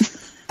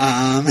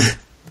 and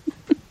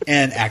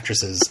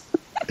actresses.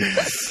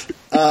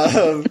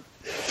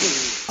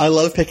 I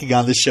love picking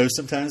on this show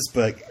sometimes,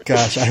 but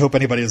gosh, I hope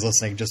anybody who's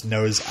listening just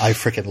knows I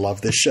freaking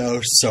love this show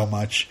so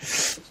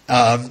much.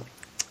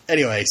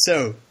 Anyway,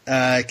 so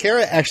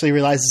Kara actually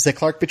realizes that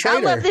Clark betrayed her.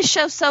 I love this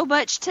show so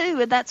much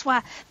too, and that's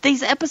why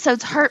these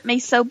episodes hurt me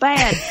so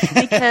bad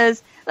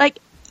because, like,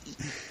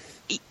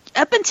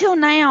 up until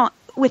now,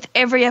 with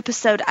every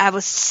episode, I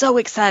was so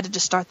excited to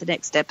start the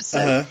next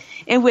episode,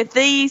 and with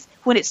these,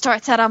 when it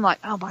starts out, I'm like,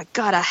 oh my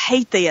God, I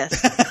hate this.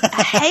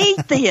 I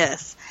hate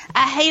this.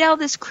 I hate all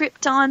this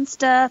Krypton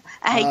stuff.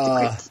 I hate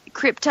the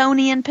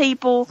Kryptonian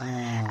people.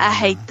 I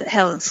hate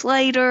Helen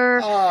Slater.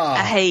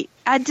 I hate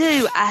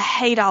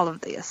all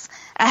of this.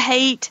 I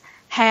hate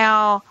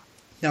how...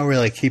 No,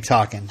 really, keep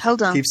talking.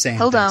 Hold on. Keep saying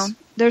Hold things. on.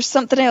 There's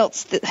something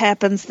else that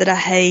happens that I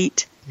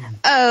hate.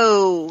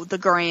 Oh, the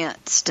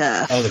Grant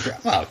stuff.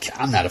 Well,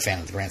 I'm not a fan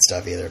of the Grant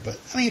stuff either, but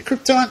I mean,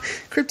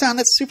 Krypton,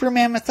 that's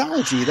Superman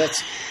mythology.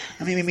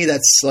 Maybe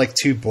that's like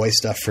too boy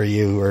stuff for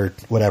you or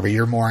whatever.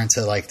 You're more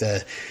into like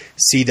the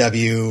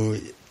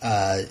CW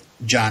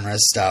genre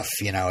stuff,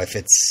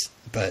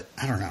 but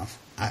I don't know.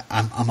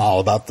 I'm all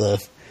about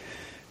the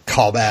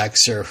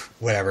callbacks or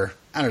whatever.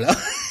 I don't know.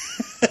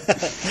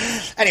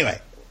 Anyway,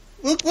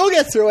 we'll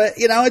get through it.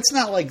 It's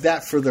not like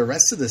that for the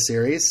rest of the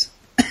series.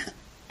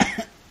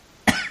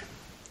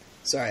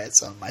 Sorry,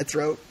 it's on my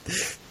throat.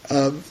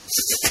 All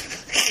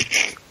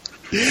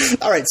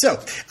right, so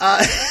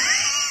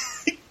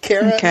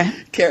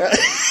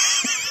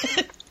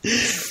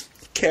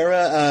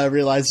Kara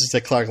realizes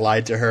that Clark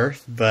lied to her,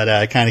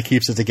 but kind of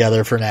keeps it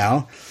together for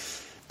now.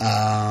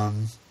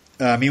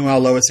 Meanwhile,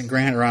 Lois and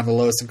Grant are on the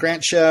Lois and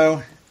Grant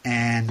show,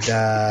 and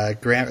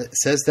Grant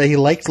says that he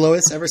liked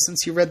Lois ever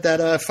since he read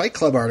that Fight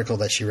Club article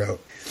that she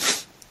wrote.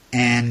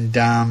 And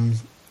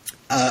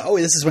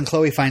this is when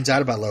Chloe finds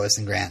out about Lois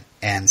and Grant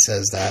and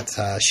says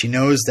that she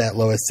knows that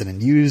Lois didn't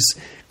use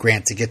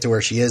Grant to get to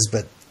where she is,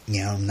 but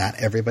not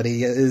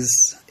everybody knows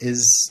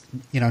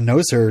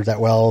her that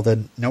well,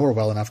 know her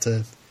well enough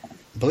to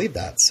believe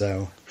that.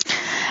 So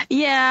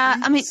yeah,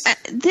 I mean,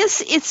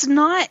 it's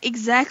not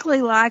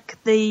exactly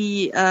like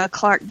the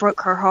Clark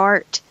broke her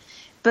heart,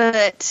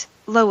 but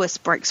Lois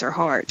breaks her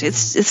heart.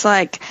 It's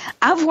like,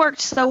 I've worked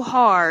so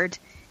hard,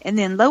 and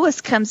then Lois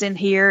comes in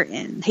here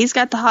and he's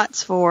got the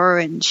hots for her,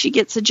 and she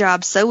gets a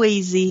job so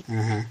easy.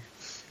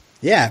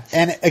 Yeah,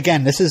 and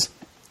again, this is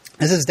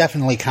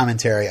definitely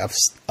commentary of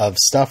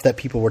stuff that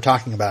people were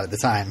talking about at the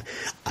time.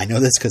 I know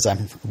this because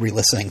I'm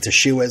re-listening to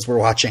Shu as we're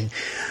watching.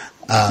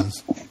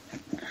 Fans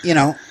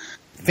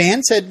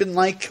had been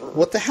like,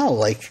 "What the hell?"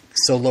 Like,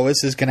 so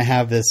Lois is going to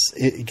have this.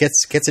 It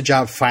gets a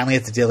job finally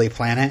at the Daily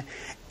Planet,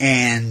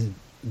 and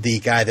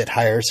the guy that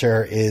hires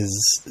her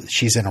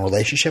she's in a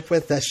relationship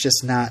with. That's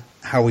just not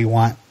how we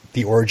want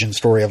the origin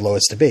story of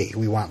Lois to be.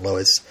 We want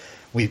Lois.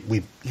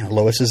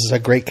 Lois is a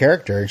great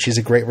character, and she's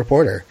a great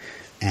reporter,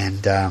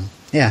 and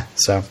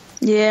so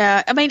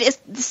yeah. I mean,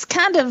 it's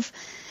kind of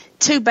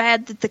too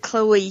bad that the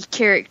Chloe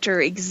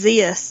character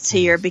exists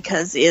here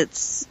because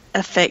it's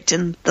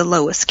affecting the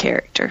Lois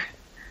character.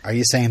 Are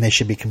you saying they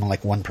should become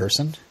like one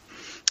person?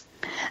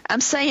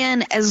 I'm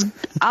saying, as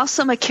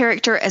awesome a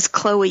character as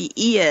Chloe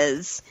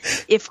is,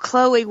 if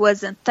Chloe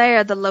wasn't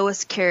there, the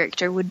Lois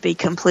character would be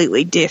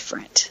completely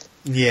different.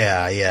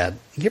 Yeah.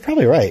 You're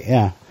probably right,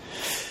 yeah.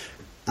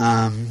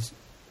 And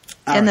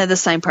they're the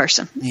same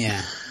person.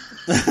 Yeah.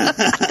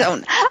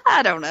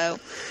 I don't know.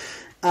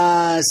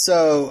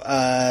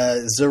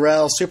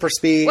 Zor-El super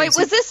speed. Wait,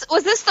 was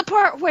this the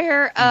part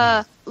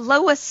where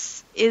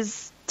Lois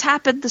is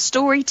typing the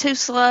story too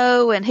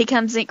slow, and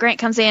Grant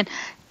comes in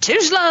too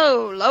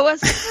slow,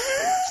 Lois.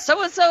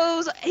 So and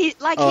so's he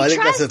I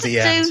think that's at the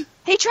end.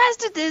 He tries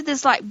to do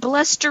this like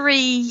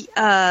blustery.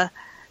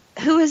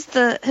 Who's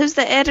the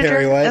editor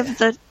Perry White? of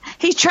the?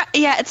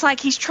 It's like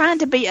he's trying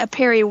to be a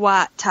Perry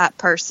White type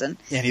person.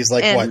 And he's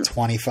like, what,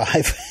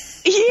 25?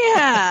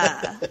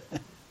 Yeah.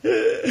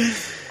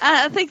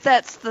 I think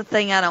that's the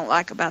thing I don't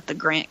like about the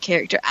Grant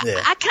character.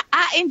 Yeah.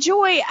 I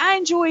enjoy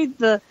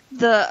the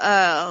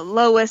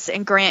Lois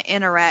and Grant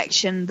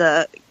interaction.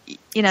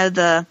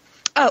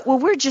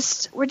 We're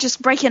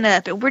just breaking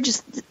up, and we're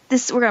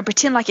gonna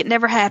pretend like it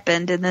never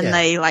happened, and then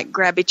they like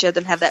grab each other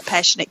and have that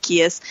passionate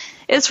kiss.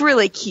 It's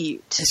really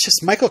cute. It's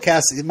just Michael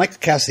Cassidy. Michael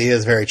Cassidy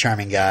is a very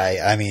charming guy.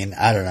 I mean,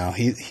 I don't know.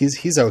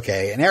 He's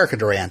okay. And Erica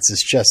Durance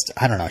is just,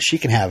 I don't know. She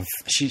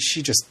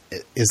just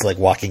is like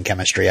walking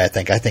chemistry. I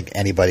think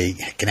anybody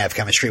can have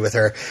chemistry with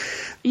her.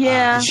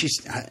 Yeah.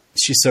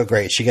 She's so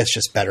great. She gets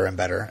just better and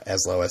better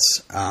as Lois.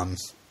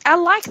 I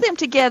like them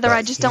together.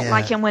 I just don't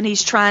like him when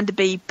he's trying to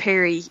be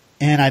Perry.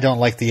 And I don't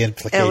like the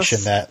implication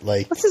Ellis. that,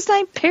 like... What's his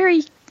name?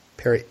 Perry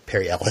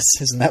Ellis.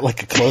 Isn't that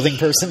like a clothing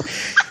person?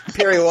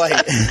 Perry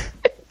White.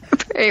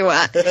 Perry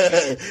White.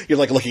 You're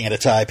like looking at a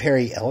tie.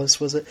 Perry Ellis,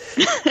 was it?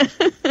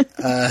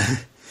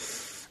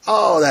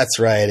 That's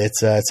right.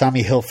 It's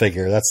Tommy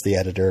Hilfiger. That's the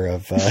editor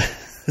of...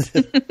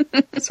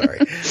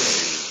 Sorry.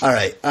 All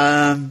right.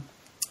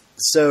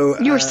 So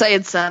you were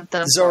saying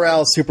something.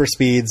 Zor-El super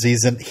speeds.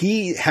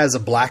 He has a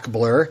black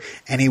blur,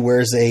 and he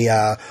wears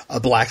a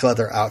black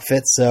leather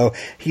outfit, so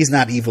he's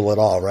not evil at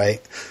all,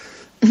 right?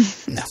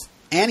 No.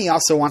 And he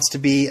also wants to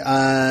be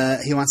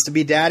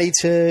daddy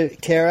to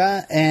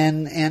Kara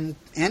and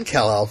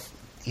Kal-El.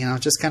 You know,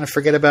 just kind of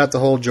forget about the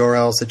whole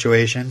Jor-El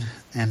situation.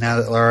 And now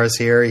that Lara's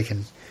here,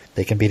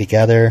 they can be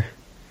together.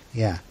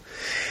 Yeah.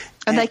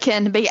 And they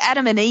can be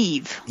Adam and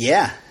Eve.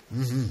 Yeah.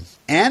 Mm-hmm.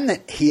 And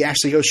he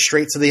actually goes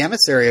straight to the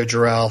emissary of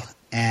Jor-El,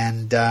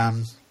 and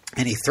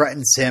he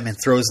threatens him and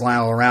throws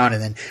Lionel around,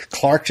 and then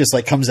Clark just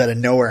like comes out of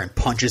nowhere and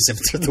punches him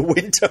through the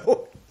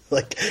window,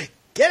 like,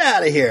 get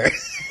out of here.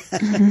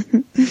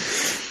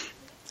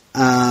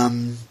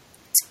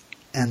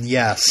 And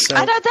yeah, so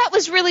I thought that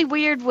was really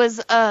weird.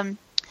 Was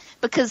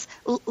because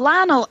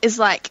Lionel is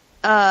like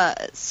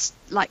not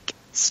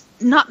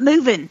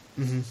moving.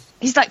 Mm-hmm.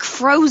 He's like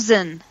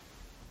frozen.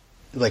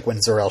 Like when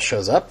Zor-El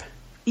shows up.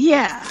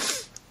 Yeah.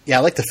 Yeah,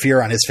 I like the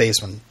fear on his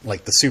face when,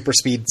 like, the super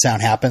speed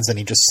sound happens and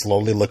he just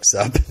slowly looks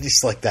up and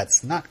he's like,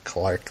 that's not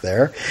Clark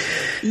there.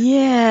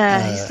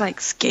 Yeah, he's, like,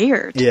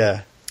 scared.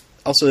 Yeah.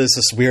 Also, there's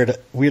this weird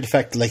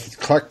effect, like,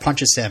 Clark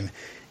punches him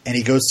and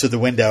he goes to the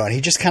window and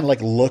he just kind of,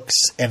 like, looks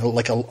and,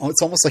 like,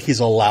 it's almost like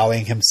he's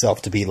allowing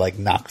himself to be, like,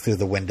 knocked through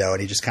the window,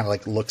 and he just kind of,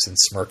 like, looks and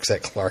smirks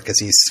at Clark as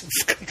he's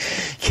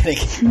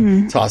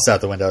getting tossed out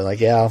the window. Like,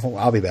 yeah,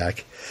 I'll be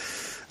back.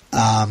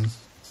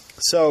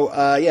 So,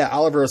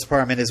 Oliver's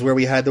apartment is where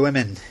we hide the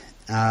women.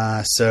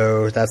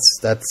 So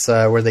that's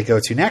where they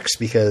go to next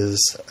because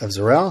of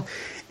Zor-El.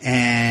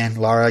 And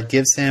Lara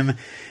gives him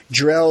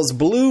Jor-El's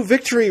blue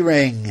victory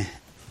ring,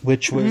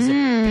 which was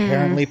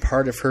apparently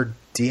part of her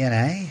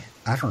DNA.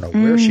 I don't know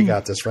where she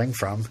got this ring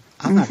from.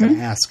 I'm not going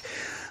to ask.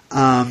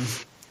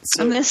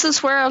 And this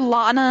is where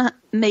Lana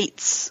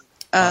meets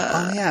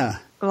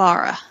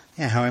Lara.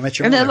 Yeah, How I Met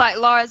Your Mother. And then, like,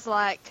 Lara's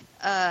like,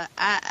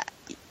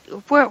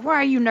 why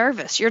are you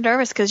nervous? You're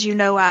nervous because you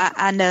know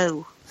I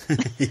know.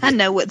 I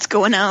know what's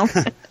going on.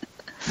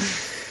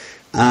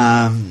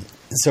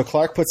 So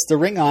Clark puts the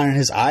ring on and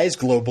his eyes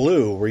glow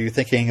blue. Were you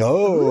thinking,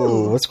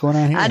 what's going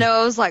on here? I know.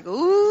 I was like,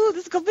 ooh,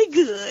 this is going to be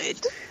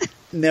good.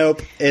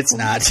 Nope, it's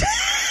not.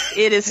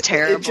 It is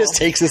terrible. It just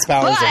takes his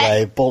powers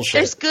away. Bullshit.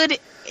 There's good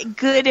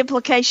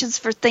implications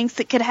for things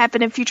that could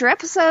happen in future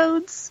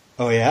episodes.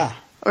 Oh, yeah.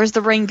 Or is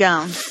the ring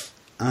gone?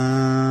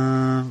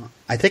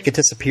 I think it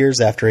disappears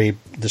after he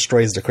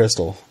destroys the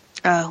crystal.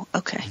 Oh,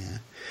 okay. Yeah.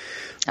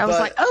 I was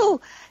like,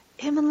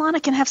 him and Lana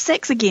can have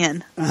sex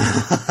again.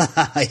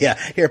 Yeah.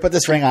 Here, put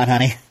this ring on,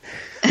 honey.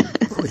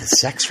 Ooh, the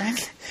sex ring?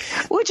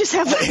 We'll just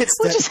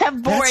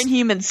have boring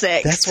human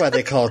sex. That's why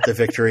they call it the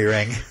victory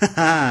ring.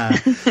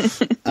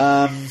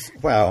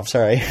 Wow, I'm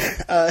sorry.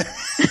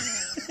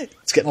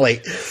 It's getting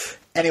late.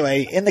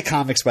 Anyway, in the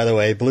comics, by the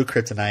way, blue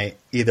kryptonite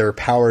either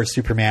powers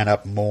Superman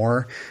up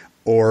more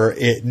or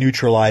it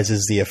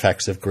neutralizes the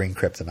effects of green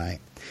kryptonite.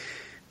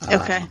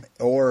 Okay.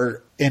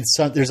 Or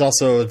there's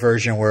also a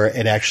version where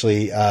it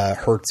actually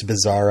hurts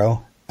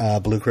Bizarro,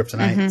 blue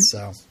kryptonite. Mm-hmm.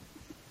 So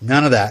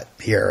none of that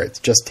here. It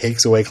just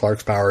takes away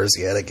Clark's powers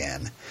yet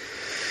again.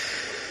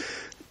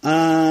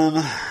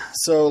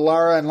 So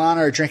Lara and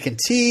Lana are drinking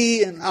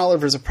tea in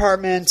Oliver's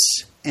apartment,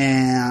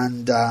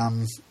 and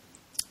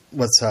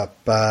what's up?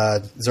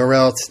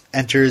 Zor-El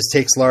enters,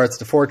 takes Lara to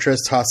the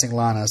fortress, tossing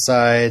Lana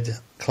aside.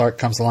 Clark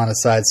comes to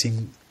Lana's side,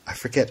 seeing, I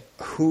forget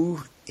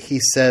who he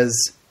says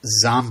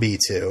zombie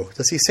to.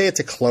 Does he say it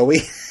to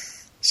Chloe?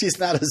 She's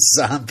not a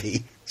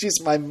zombie.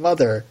 She's my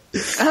mother.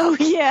 Oh,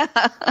 yeah.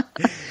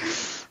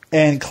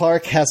 And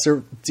Clark has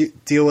to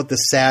deal with the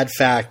sad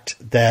fact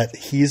that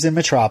he's in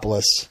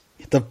Metropolis.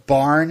 the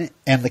barn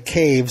and the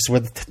caves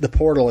where the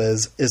portal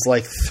is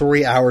like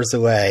 3 hours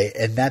away.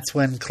 And that's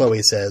when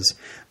Chloe says,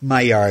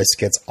 my Yaris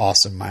gets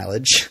awesome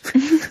mileage.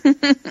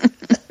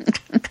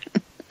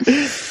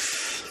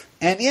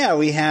 And yeah,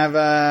 we have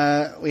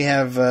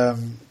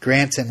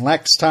Grant and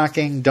Lex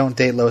talking. Don't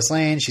date Lois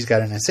Lane. She's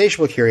got an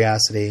insatiable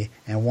curiosity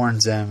and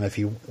warns him, if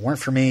you weren't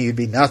for me, you'd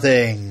be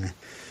nothing.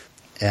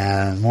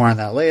 And more on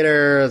that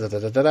later.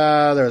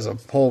 There's a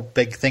whole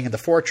big thing in the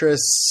fortress.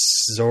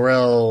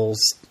 Zor-El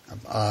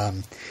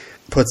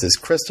puts his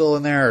crystal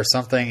in there or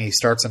something. He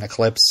starts an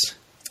eclipse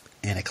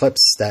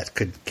that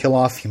could kill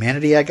off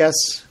humanity, I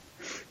guess.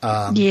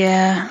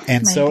 Yeah.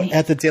 And maybe. So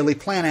at the Daily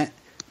Planet,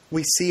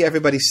 we see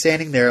everybody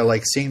standing there,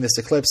 like, seeing this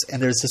eclipse, and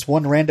there's this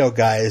one rando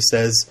guy who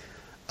says,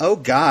 oh,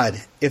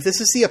 God, if this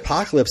is the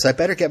apocalypse, I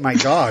better get my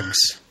dogs.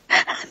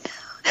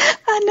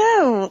 I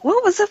know.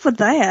 What was up with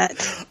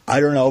that? I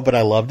don't know, but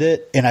I loved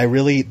it, and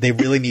they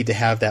really need to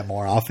have that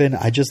more often.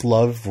 I just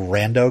love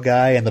rando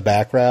guy in the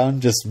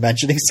background just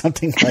mentioning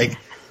something like,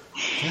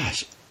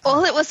 gosh.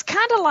 Well, it was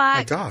kind of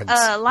like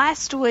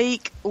last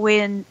week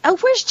when... Oh,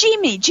 where's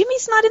Jimmy?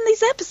 Jimmy's not in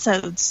these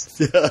episodes.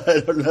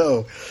 I don't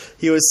know.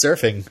 He was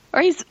surfing.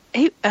 Or he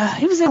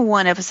was in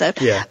one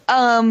episode. Yeah.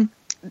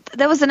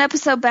 There was an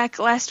episode back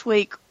last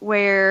week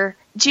where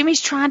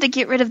Jimmy's trying to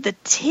get rid of the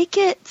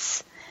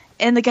tickets,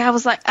 and the guy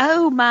was like,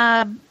 oh,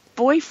 my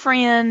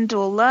boyfriend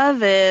will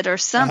love it or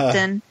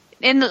something.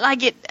 And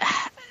like it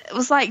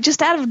was like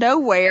just out of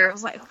nowhere. It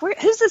was like,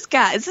 who's this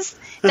guy?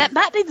 That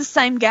might be the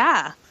same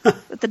guy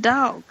with the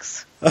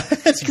dogs.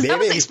 Because I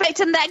was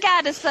expecting that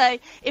guy to say,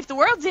 if the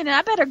world's in it,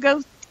 I better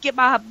go get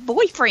my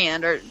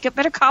boyfriend or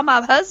better call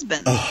my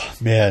husband. Oh,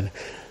 man.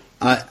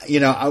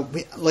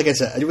 Like I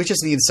said, we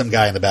just need some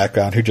guy in the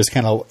background who just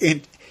kind of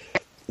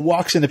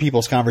walks into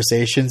people's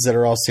conversations that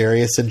are all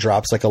serious and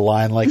drops like a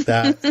line like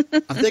that.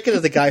 I'm thinking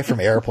of the guy from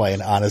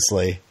Airplane,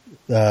 honestly.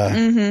 You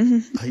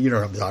know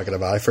what I'm talking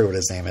about. I forget what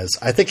his name is.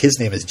 I think his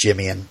name is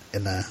Jimmy in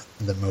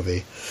the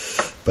movie.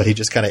 But he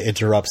just kind of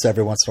interrupts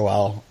every once in a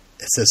while.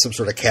 It says some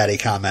sort of catty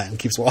comment and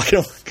keeps walking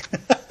along.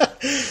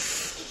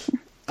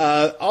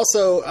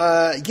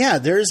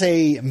 There's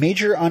a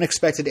major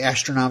unexpected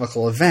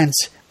astronomical event,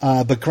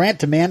 but Grant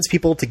demands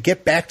people to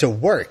get back to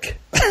work.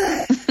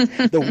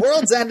 The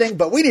world's ending,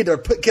 but we need to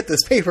get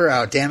this paper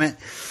out, damn it.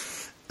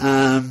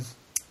 Lara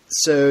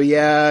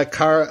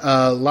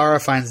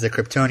finds the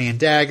Kryptonian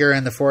dagger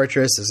in the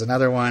fortress. There's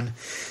another one.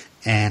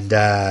 And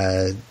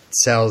then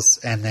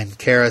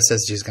Kara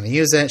says she's going to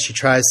use it. She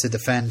tries to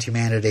defend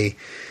humanity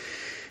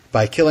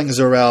by killing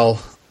Zor-El,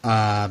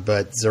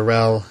 but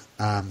Zor-El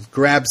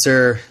grabs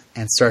her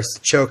and starts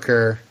to choke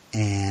her,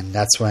 and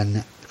that's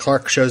when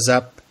Clark shows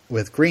up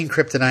with green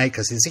kryptonite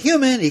because he's a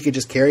human. He could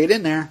just carry it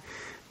in there.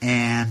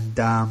 And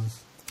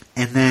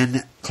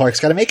then Clark's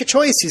got to make a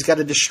choice. He's got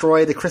to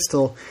destroy the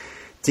crystal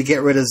to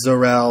get rid of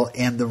Zor-El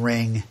and the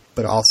ring,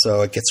 but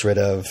also it gets rid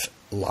of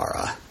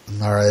Lara. And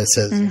Lara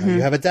says,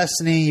 you have a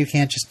destiny. You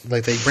can't just,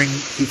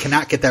 he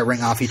cannot get that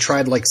ring off. He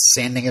tried,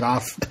 sanding it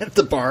off at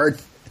the bar,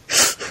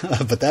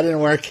 but that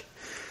didn't work.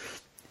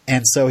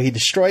 And so he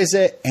destroys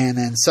it, and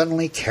then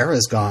suddenly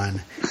Kara's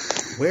gone.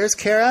 Where's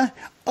Kara?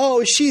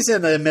 Oh, she's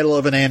in the middle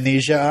of an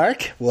amnesia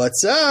arc.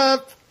 What's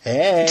up?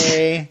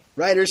 Hey,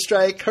 writer's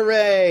strike,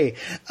 hooray.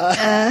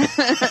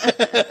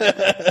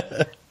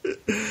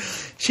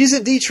 She's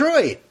in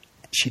Detroit.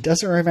 She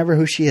doesn't remember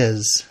who she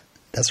is.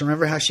 Doesn't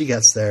remember how she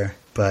gets there.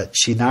 But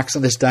she knocks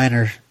on this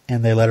diner,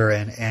 and they let her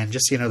in. And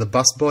just, the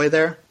bus boy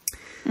there,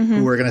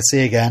 who we're going to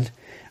see again.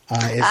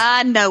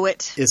 I know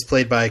it. Is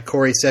played by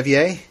Corey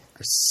Sevier.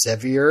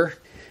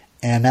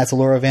 And that's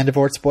Laura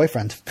Vandervoort's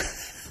boyfriend.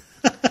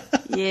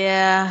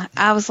 Yeah.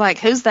 I was like,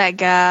 who's that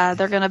guy?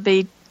 They're going to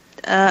be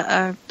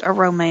a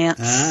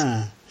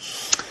romance.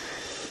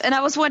 And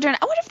I was wondering,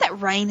 I wonder if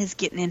that rain is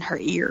getting in her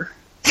ear.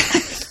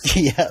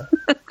 Yeah.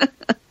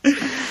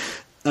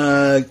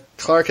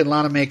 Clark and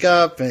Lana make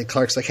up, and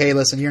Clark's like, hey,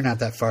 listen, you're not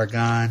that far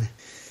gone.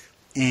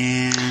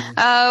 And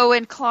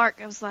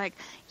Clark was like,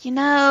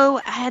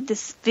 I had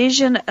this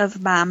vision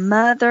of my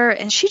mother,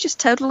 and she just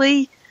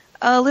totally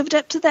lived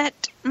up to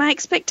my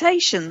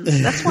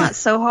expectations. That's why it's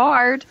so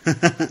hard.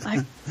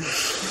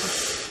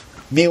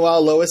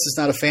 Meanwhile, Lois is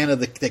not a fan of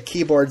the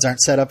keyboards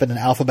aren't set up in an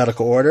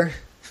alphabetical order.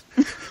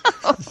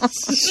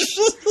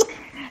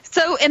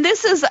 So, and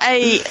this is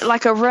a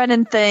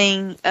running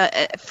thing,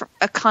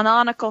 a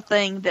canonical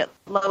thing that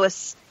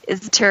Lois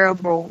is a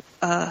terrible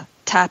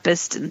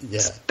typist and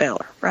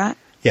speller, right?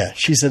 Yeah,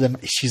 she's an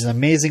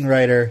amazing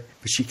writer,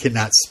 but she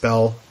cannot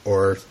spell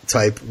or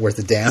type worth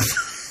a damn.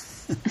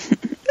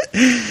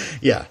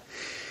 Yeah.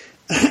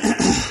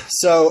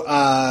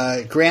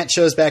 So Grant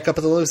shows back up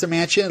at the Luthor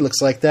Mansion. It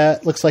looks like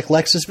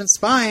Lex has been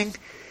spying.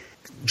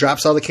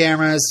 Drops all the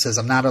cameras. Says,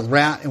 "I'm not a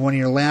rat in one of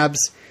your labs."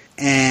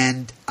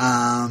 And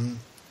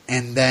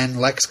then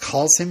Lex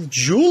calls him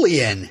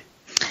Julian.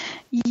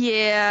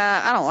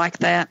 Yeah, I don't like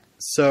that.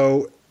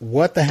 So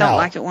what the hell? Don't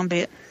like it one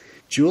bit.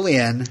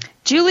 Julian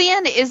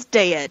is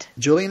dead.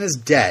 Julian is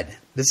dead.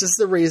 This is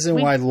the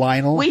reason why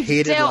Lionel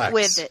hated Lex. We dealt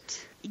with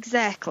it.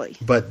 Exactly.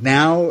 But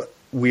now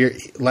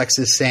Lex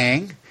is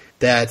saying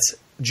that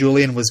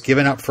Julian was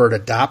given up for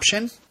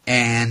adoption,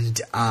 and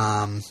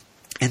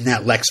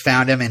that Lex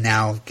found him and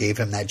now gave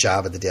him that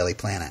job at the Daily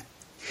Planet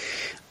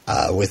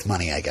with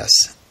money, I guess.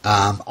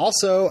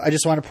 Also, I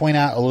just want to point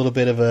out a little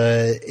bit of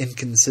a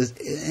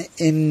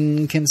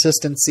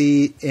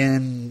inconsistency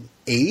in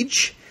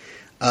age.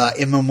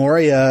 In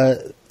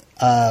Memoria,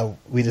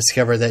 we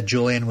discover that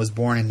Julian was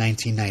born in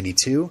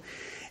 1992,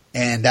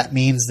 and that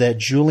means that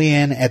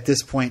Julian at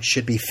this point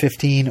should be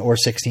 15 or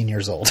 16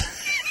 years old.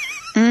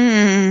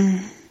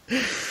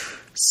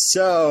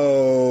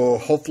 So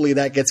hopefully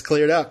that gets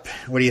cleared up.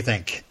 What do you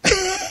think?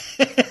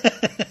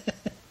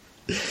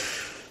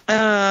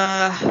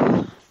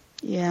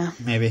 Yeah.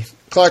 Maybe.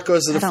 Clark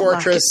goes to the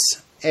fortress.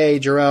 Like Hey,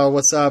 Jor-El,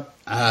 what's up?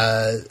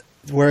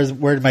 Where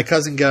did my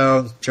cousin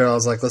go?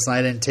 Jor-El's like, listen,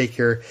 I didn't take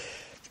your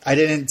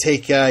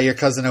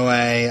cousin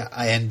away,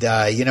 and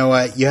you know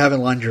what? You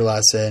haven't learned your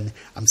lesson.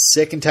 I'm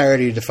sick and tired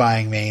of you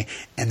defying me,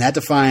 and that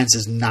defiance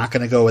is not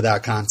going to go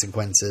without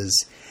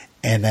consequences.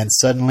 And then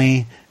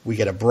suddenly we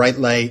get a bright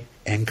light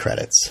and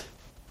credits.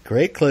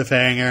 Great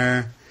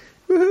cliffhanger.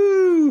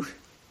 Woohoo!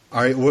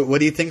 All right, what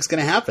do you think's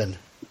going to happen?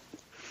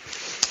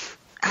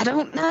 I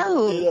don't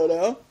know. You don't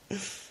know?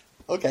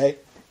 Okay.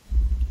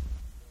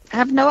 I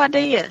have no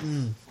idea.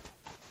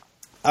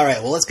 All right,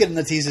 well, let's get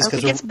into teases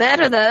because it gets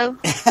better though.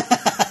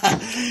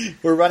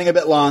 We're running a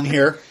bit long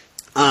here.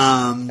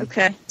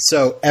 Okay.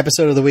 So,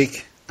 episode of the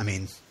week. I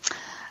mean,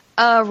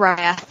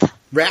 Wrath.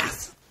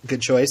 Wrath.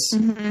 Good choice.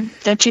 Mm-hmm.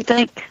 Don't you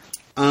think?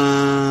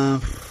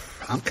 I'm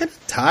kind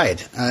of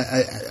tied.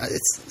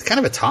 It's kind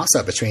of a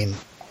toss-up between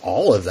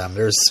all of them.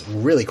 There's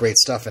really great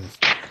stuff in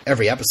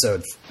every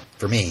episode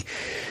for me.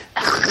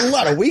 A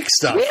lot of weak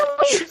stuff.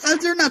 Really?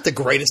 They're not the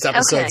greatest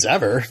episodes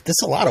ever.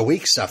 There's a lot of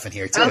weak stuff in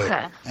here too.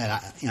 Okay. And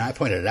I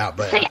pointed it out,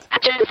 but see, I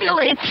just feel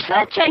it's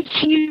such a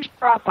huge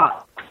drop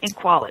off in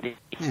quality.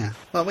 Yeah.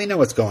 Well, we know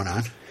what's going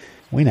on.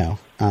 We know,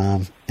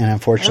 and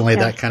unfortunately,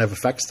 that kind of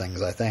affects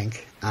things. I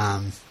think.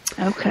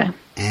 Okay.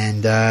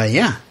 And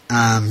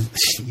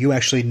you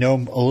actually know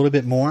a little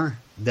bit more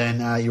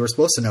than you were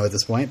supposed to know at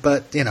this point,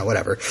 but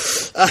whatever.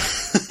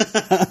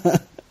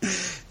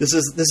 This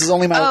is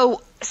only my.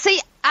 Oh,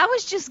 see, I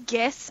was just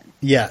guessing.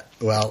 Yeah,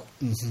 well.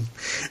 Mm-hmm.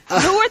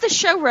 Who are the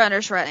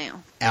showrunners right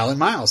now? Alan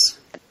Miles.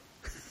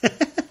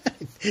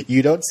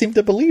 You don't seem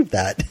to believe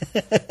that.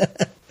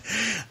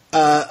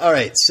 All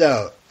right,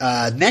 so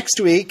next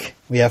week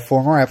we have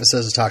 4 more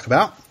episodes to talk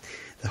about.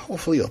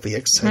 Hopefully you'll be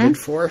excited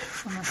for.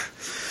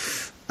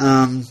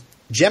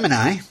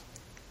 Gemini.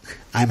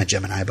 I'm a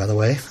Gemini, by the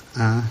way.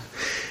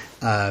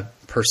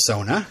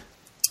 Persona.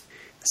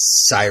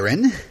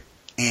 Siren.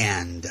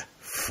 And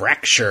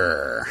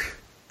Fracture.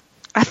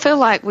 I feel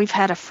like we've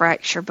had a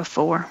Fracture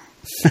before.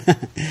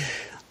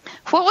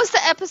 What was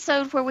the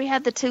episode where we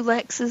had the 2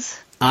 Lexes?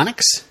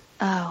 Onyx.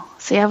 Oh,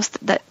 see,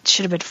 that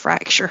should have been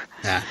Fracture.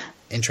 Yeah,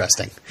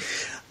 interesting.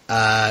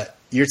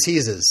 Your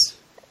teases.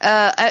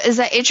 Is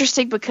that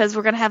interesting because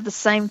we're going to have the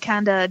same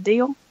kind of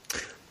deal?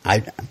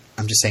 I'm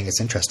just saying it's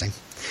interesting.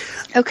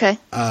 Okay.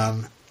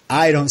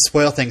 I don't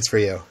spoil things for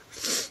you.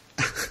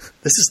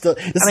 This is the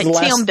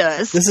last. Tim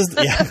does. This is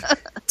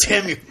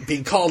Tim, you're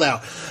being called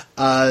out.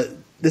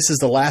 This is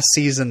the last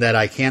season that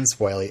I can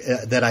spoil you.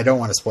 That I don't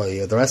want to spoil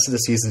you. The rest of the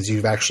seasons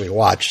you've actually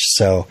watched.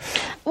 So.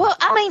 Well,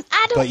 I mean,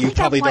 I don't. But you think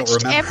probably I've watched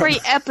don't remember every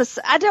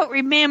episode. I don't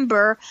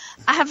remember.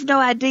 I have no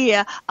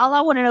idea. All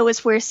I want to know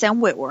is where's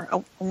Sam Witwer.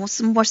 I want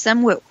some more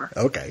Sam Witwer.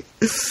 Okay,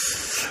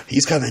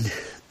 he's coming.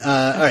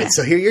 All right,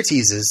 so here are your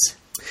teases.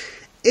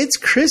 It's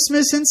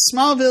Christmas in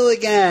Smallville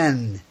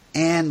again,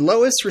 and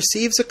Lois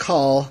receives a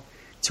call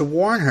to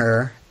warn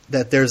her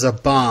that there's a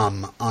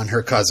bomb on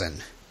her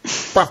cousin.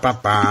 Bah, bah,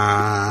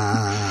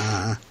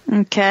 bah.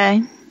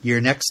 Okay. Your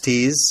next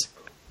tease,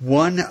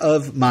 one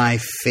of my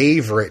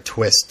favorite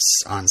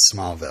twists on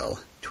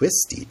Smallville.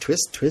 Twisty,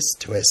 twist, twist,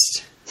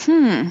 twist.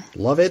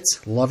 Love it,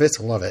 love it,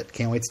 love it.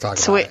 Can't wait to talk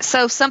about it.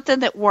 So something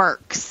that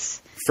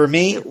works. For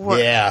me,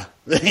 yeah.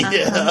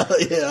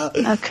 Yeah.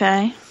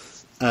 Okay.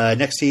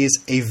 Next tease,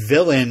 a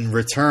villain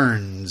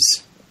returns.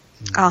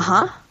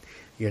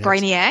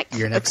 Brainiac.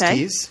 Your next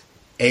tease,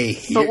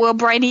 but will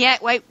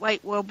Brainiac? Wait.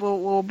 Will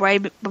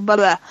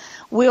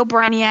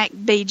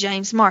Brainiac be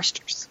James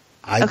Marsters?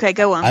 Okay,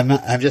 go on.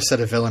 I've just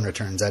said a villain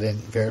returns. I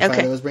didn't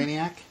verify it was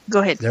Brainiac.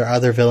 Go ahead. There are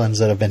other villains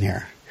that have been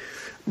here.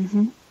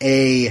 Mm-hmm.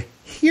 A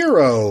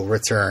hero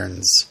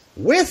returns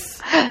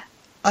with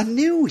a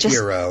new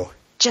hero.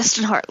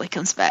 Justin Hartley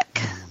comes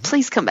back.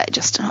 Please come back,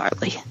 Justin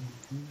Hartley.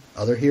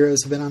 Other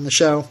heroes have been on the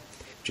show.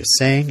 Just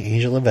saying,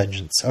 Angel of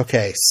Vengeance.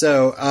 Okay,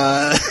 so...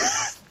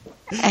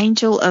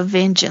 Angel of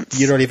Vengeance.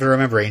 You don't even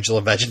remember Angel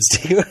of Vengeance,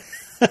 do you?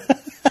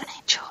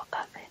 Angel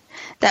of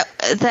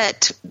Vengeance.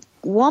 That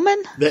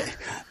woman?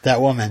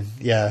 That woman,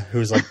 yeah,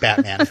 who's like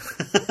Batman.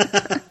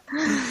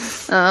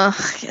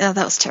 Yeah,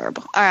 that was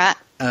terrible. All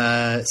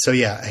right. So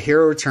yeah, a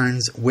hero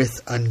returns with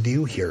a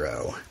new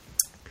hero.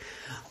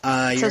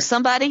 So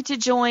somebody to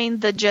join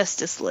the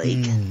Justice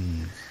League.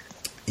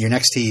 Your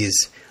next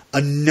tease,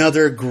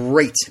 another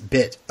great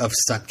bit of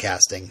stunt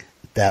casting.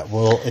 that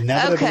will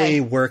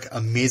inevitably work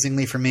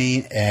amazingly for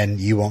me, and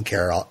you won't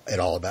care at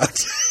all about.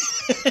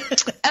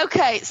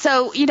 Okay,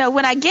 so,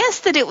 when I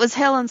guessed that it was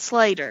Helen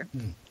Slater,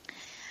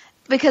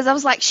 because I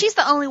was like, she's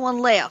the only one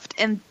left,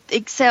 and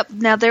except,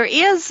 now there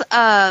is,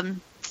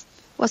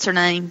 what's her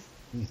name?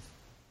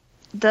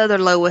 The other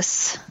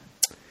Lois.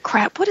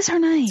 Crap, what is her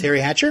name? Terry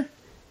Hatcher?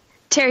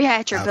 Terry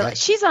Hatcher, Okay. but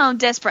she's on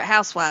Desperate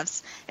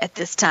Housewives at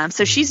this time,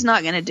 so she's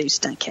not going to do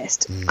stunt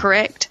casting,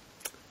 correct?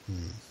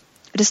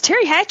 Does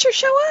Terry Hatcher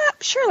show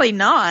up? Surely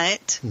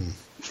not.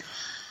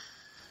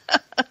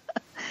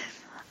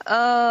 Want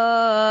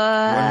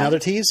another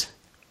tease?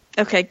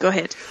 Okay, go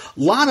ahead.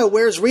 Lana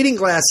wears reading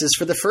glasses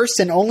for the first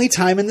and only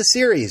time in the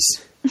series.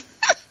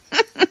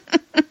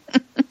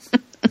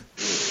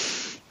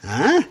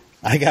 Huh?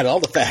 I got all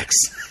the facts.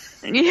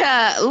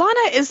 Yeah,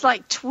 Lana is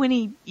like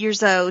 20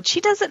 years old.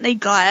 She doesn't need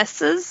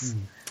glasses.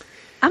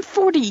 I'm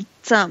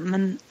 40-something,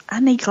 and I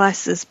need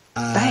glasses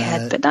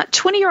bad, but not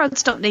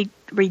 20-year-olds don't need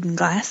reading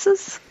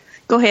glasses.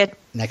 Go ahead.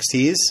 Next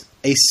tease.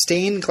 A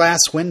stained glass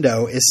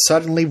window is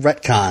suddenly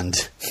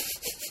retconned.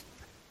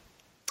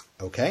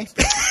 Okay.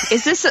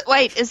 Is this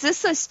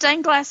a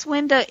stained glass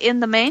window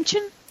in the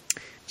mansion?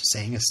 Just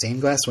saying, a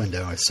stained glass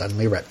window is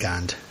suddenly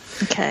retconned.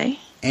 Okay.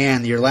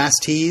 And your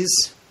last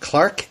tease.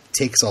 Clark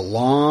takes a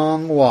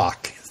long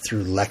walk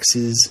through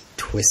Lex's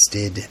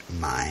twisted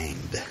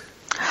mind.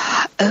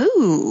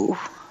 Ooh.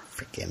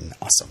 Freaking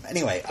awesome.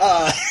 Anyway,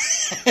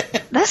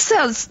 That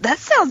sounds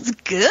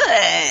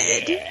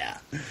good. yeah.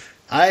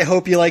 I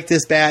hope you like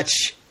this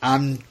batch.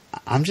 You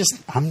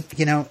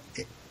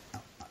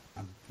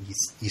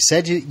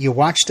said you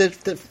watched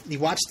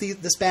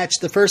this batch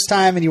the first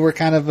time and you were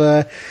kind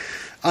of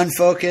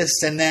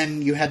unfocused, and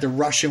then you had to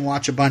rush and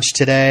watch a bunch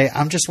today.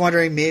 I'm just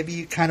wondering, maybe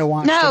you kind of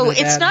watched them in a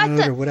it's bad not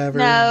mood or whatever.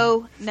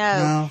 No.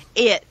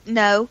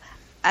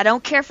 I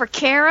don't care for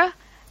Kara.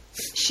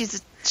 She's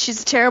a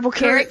terrible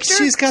character.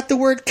 She's got the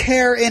word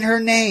care in her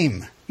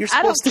name. You're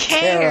supposed to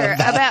care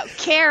about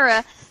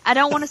Kara. I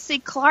don't want to see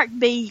Clark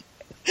be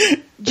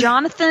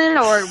Jonathan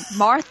or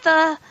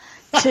Martha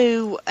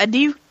to a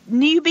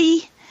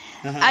newbie.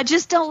 I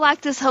just don't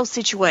like this whole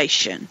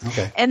situation.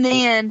 Okay. And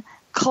then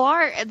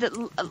Clark,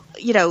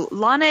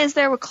 Lana is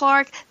there with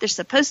Clark. They're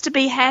supposed to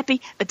be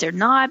happy, but they're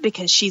not,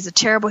 because she's a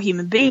terrible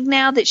human being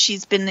now that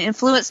she's been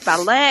influenced by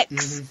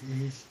Lex.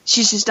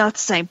 She's just not the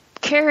same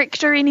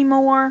character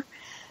anymore.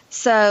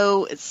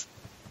 So it's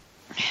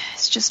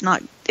just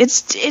not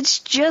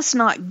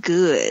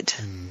good.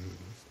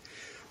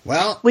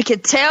 Well, we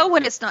could tell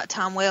when it's not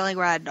Tom Welling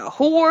riding a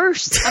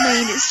horse. I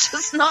mean, it's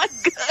just not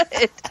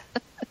good.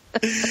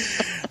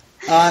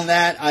 On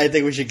that, I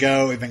think we should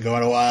go. We've been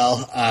going a while.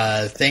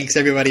 Thanks,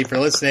 everybody, for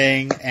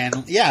listening.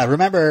 And, yeah,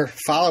 remember,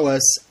 follow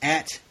us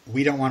at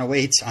We Don't Want to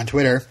Wait on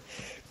Twitter.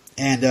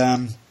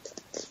 And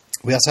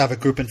we also have a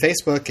group in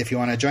Facebook if you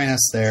want to join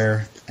us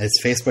there.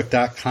 It's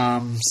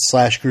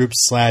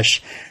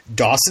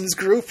facebook.com/group/Dawson's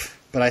Group.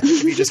 But I think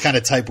if you just kind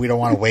of type We Don't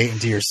Want to Wait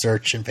into your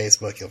search in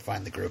Facebook, you'll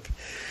find the group.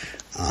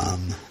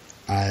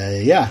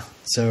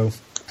 So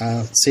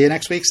see you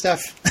next week,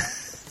 Steph.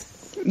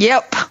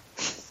 Yep.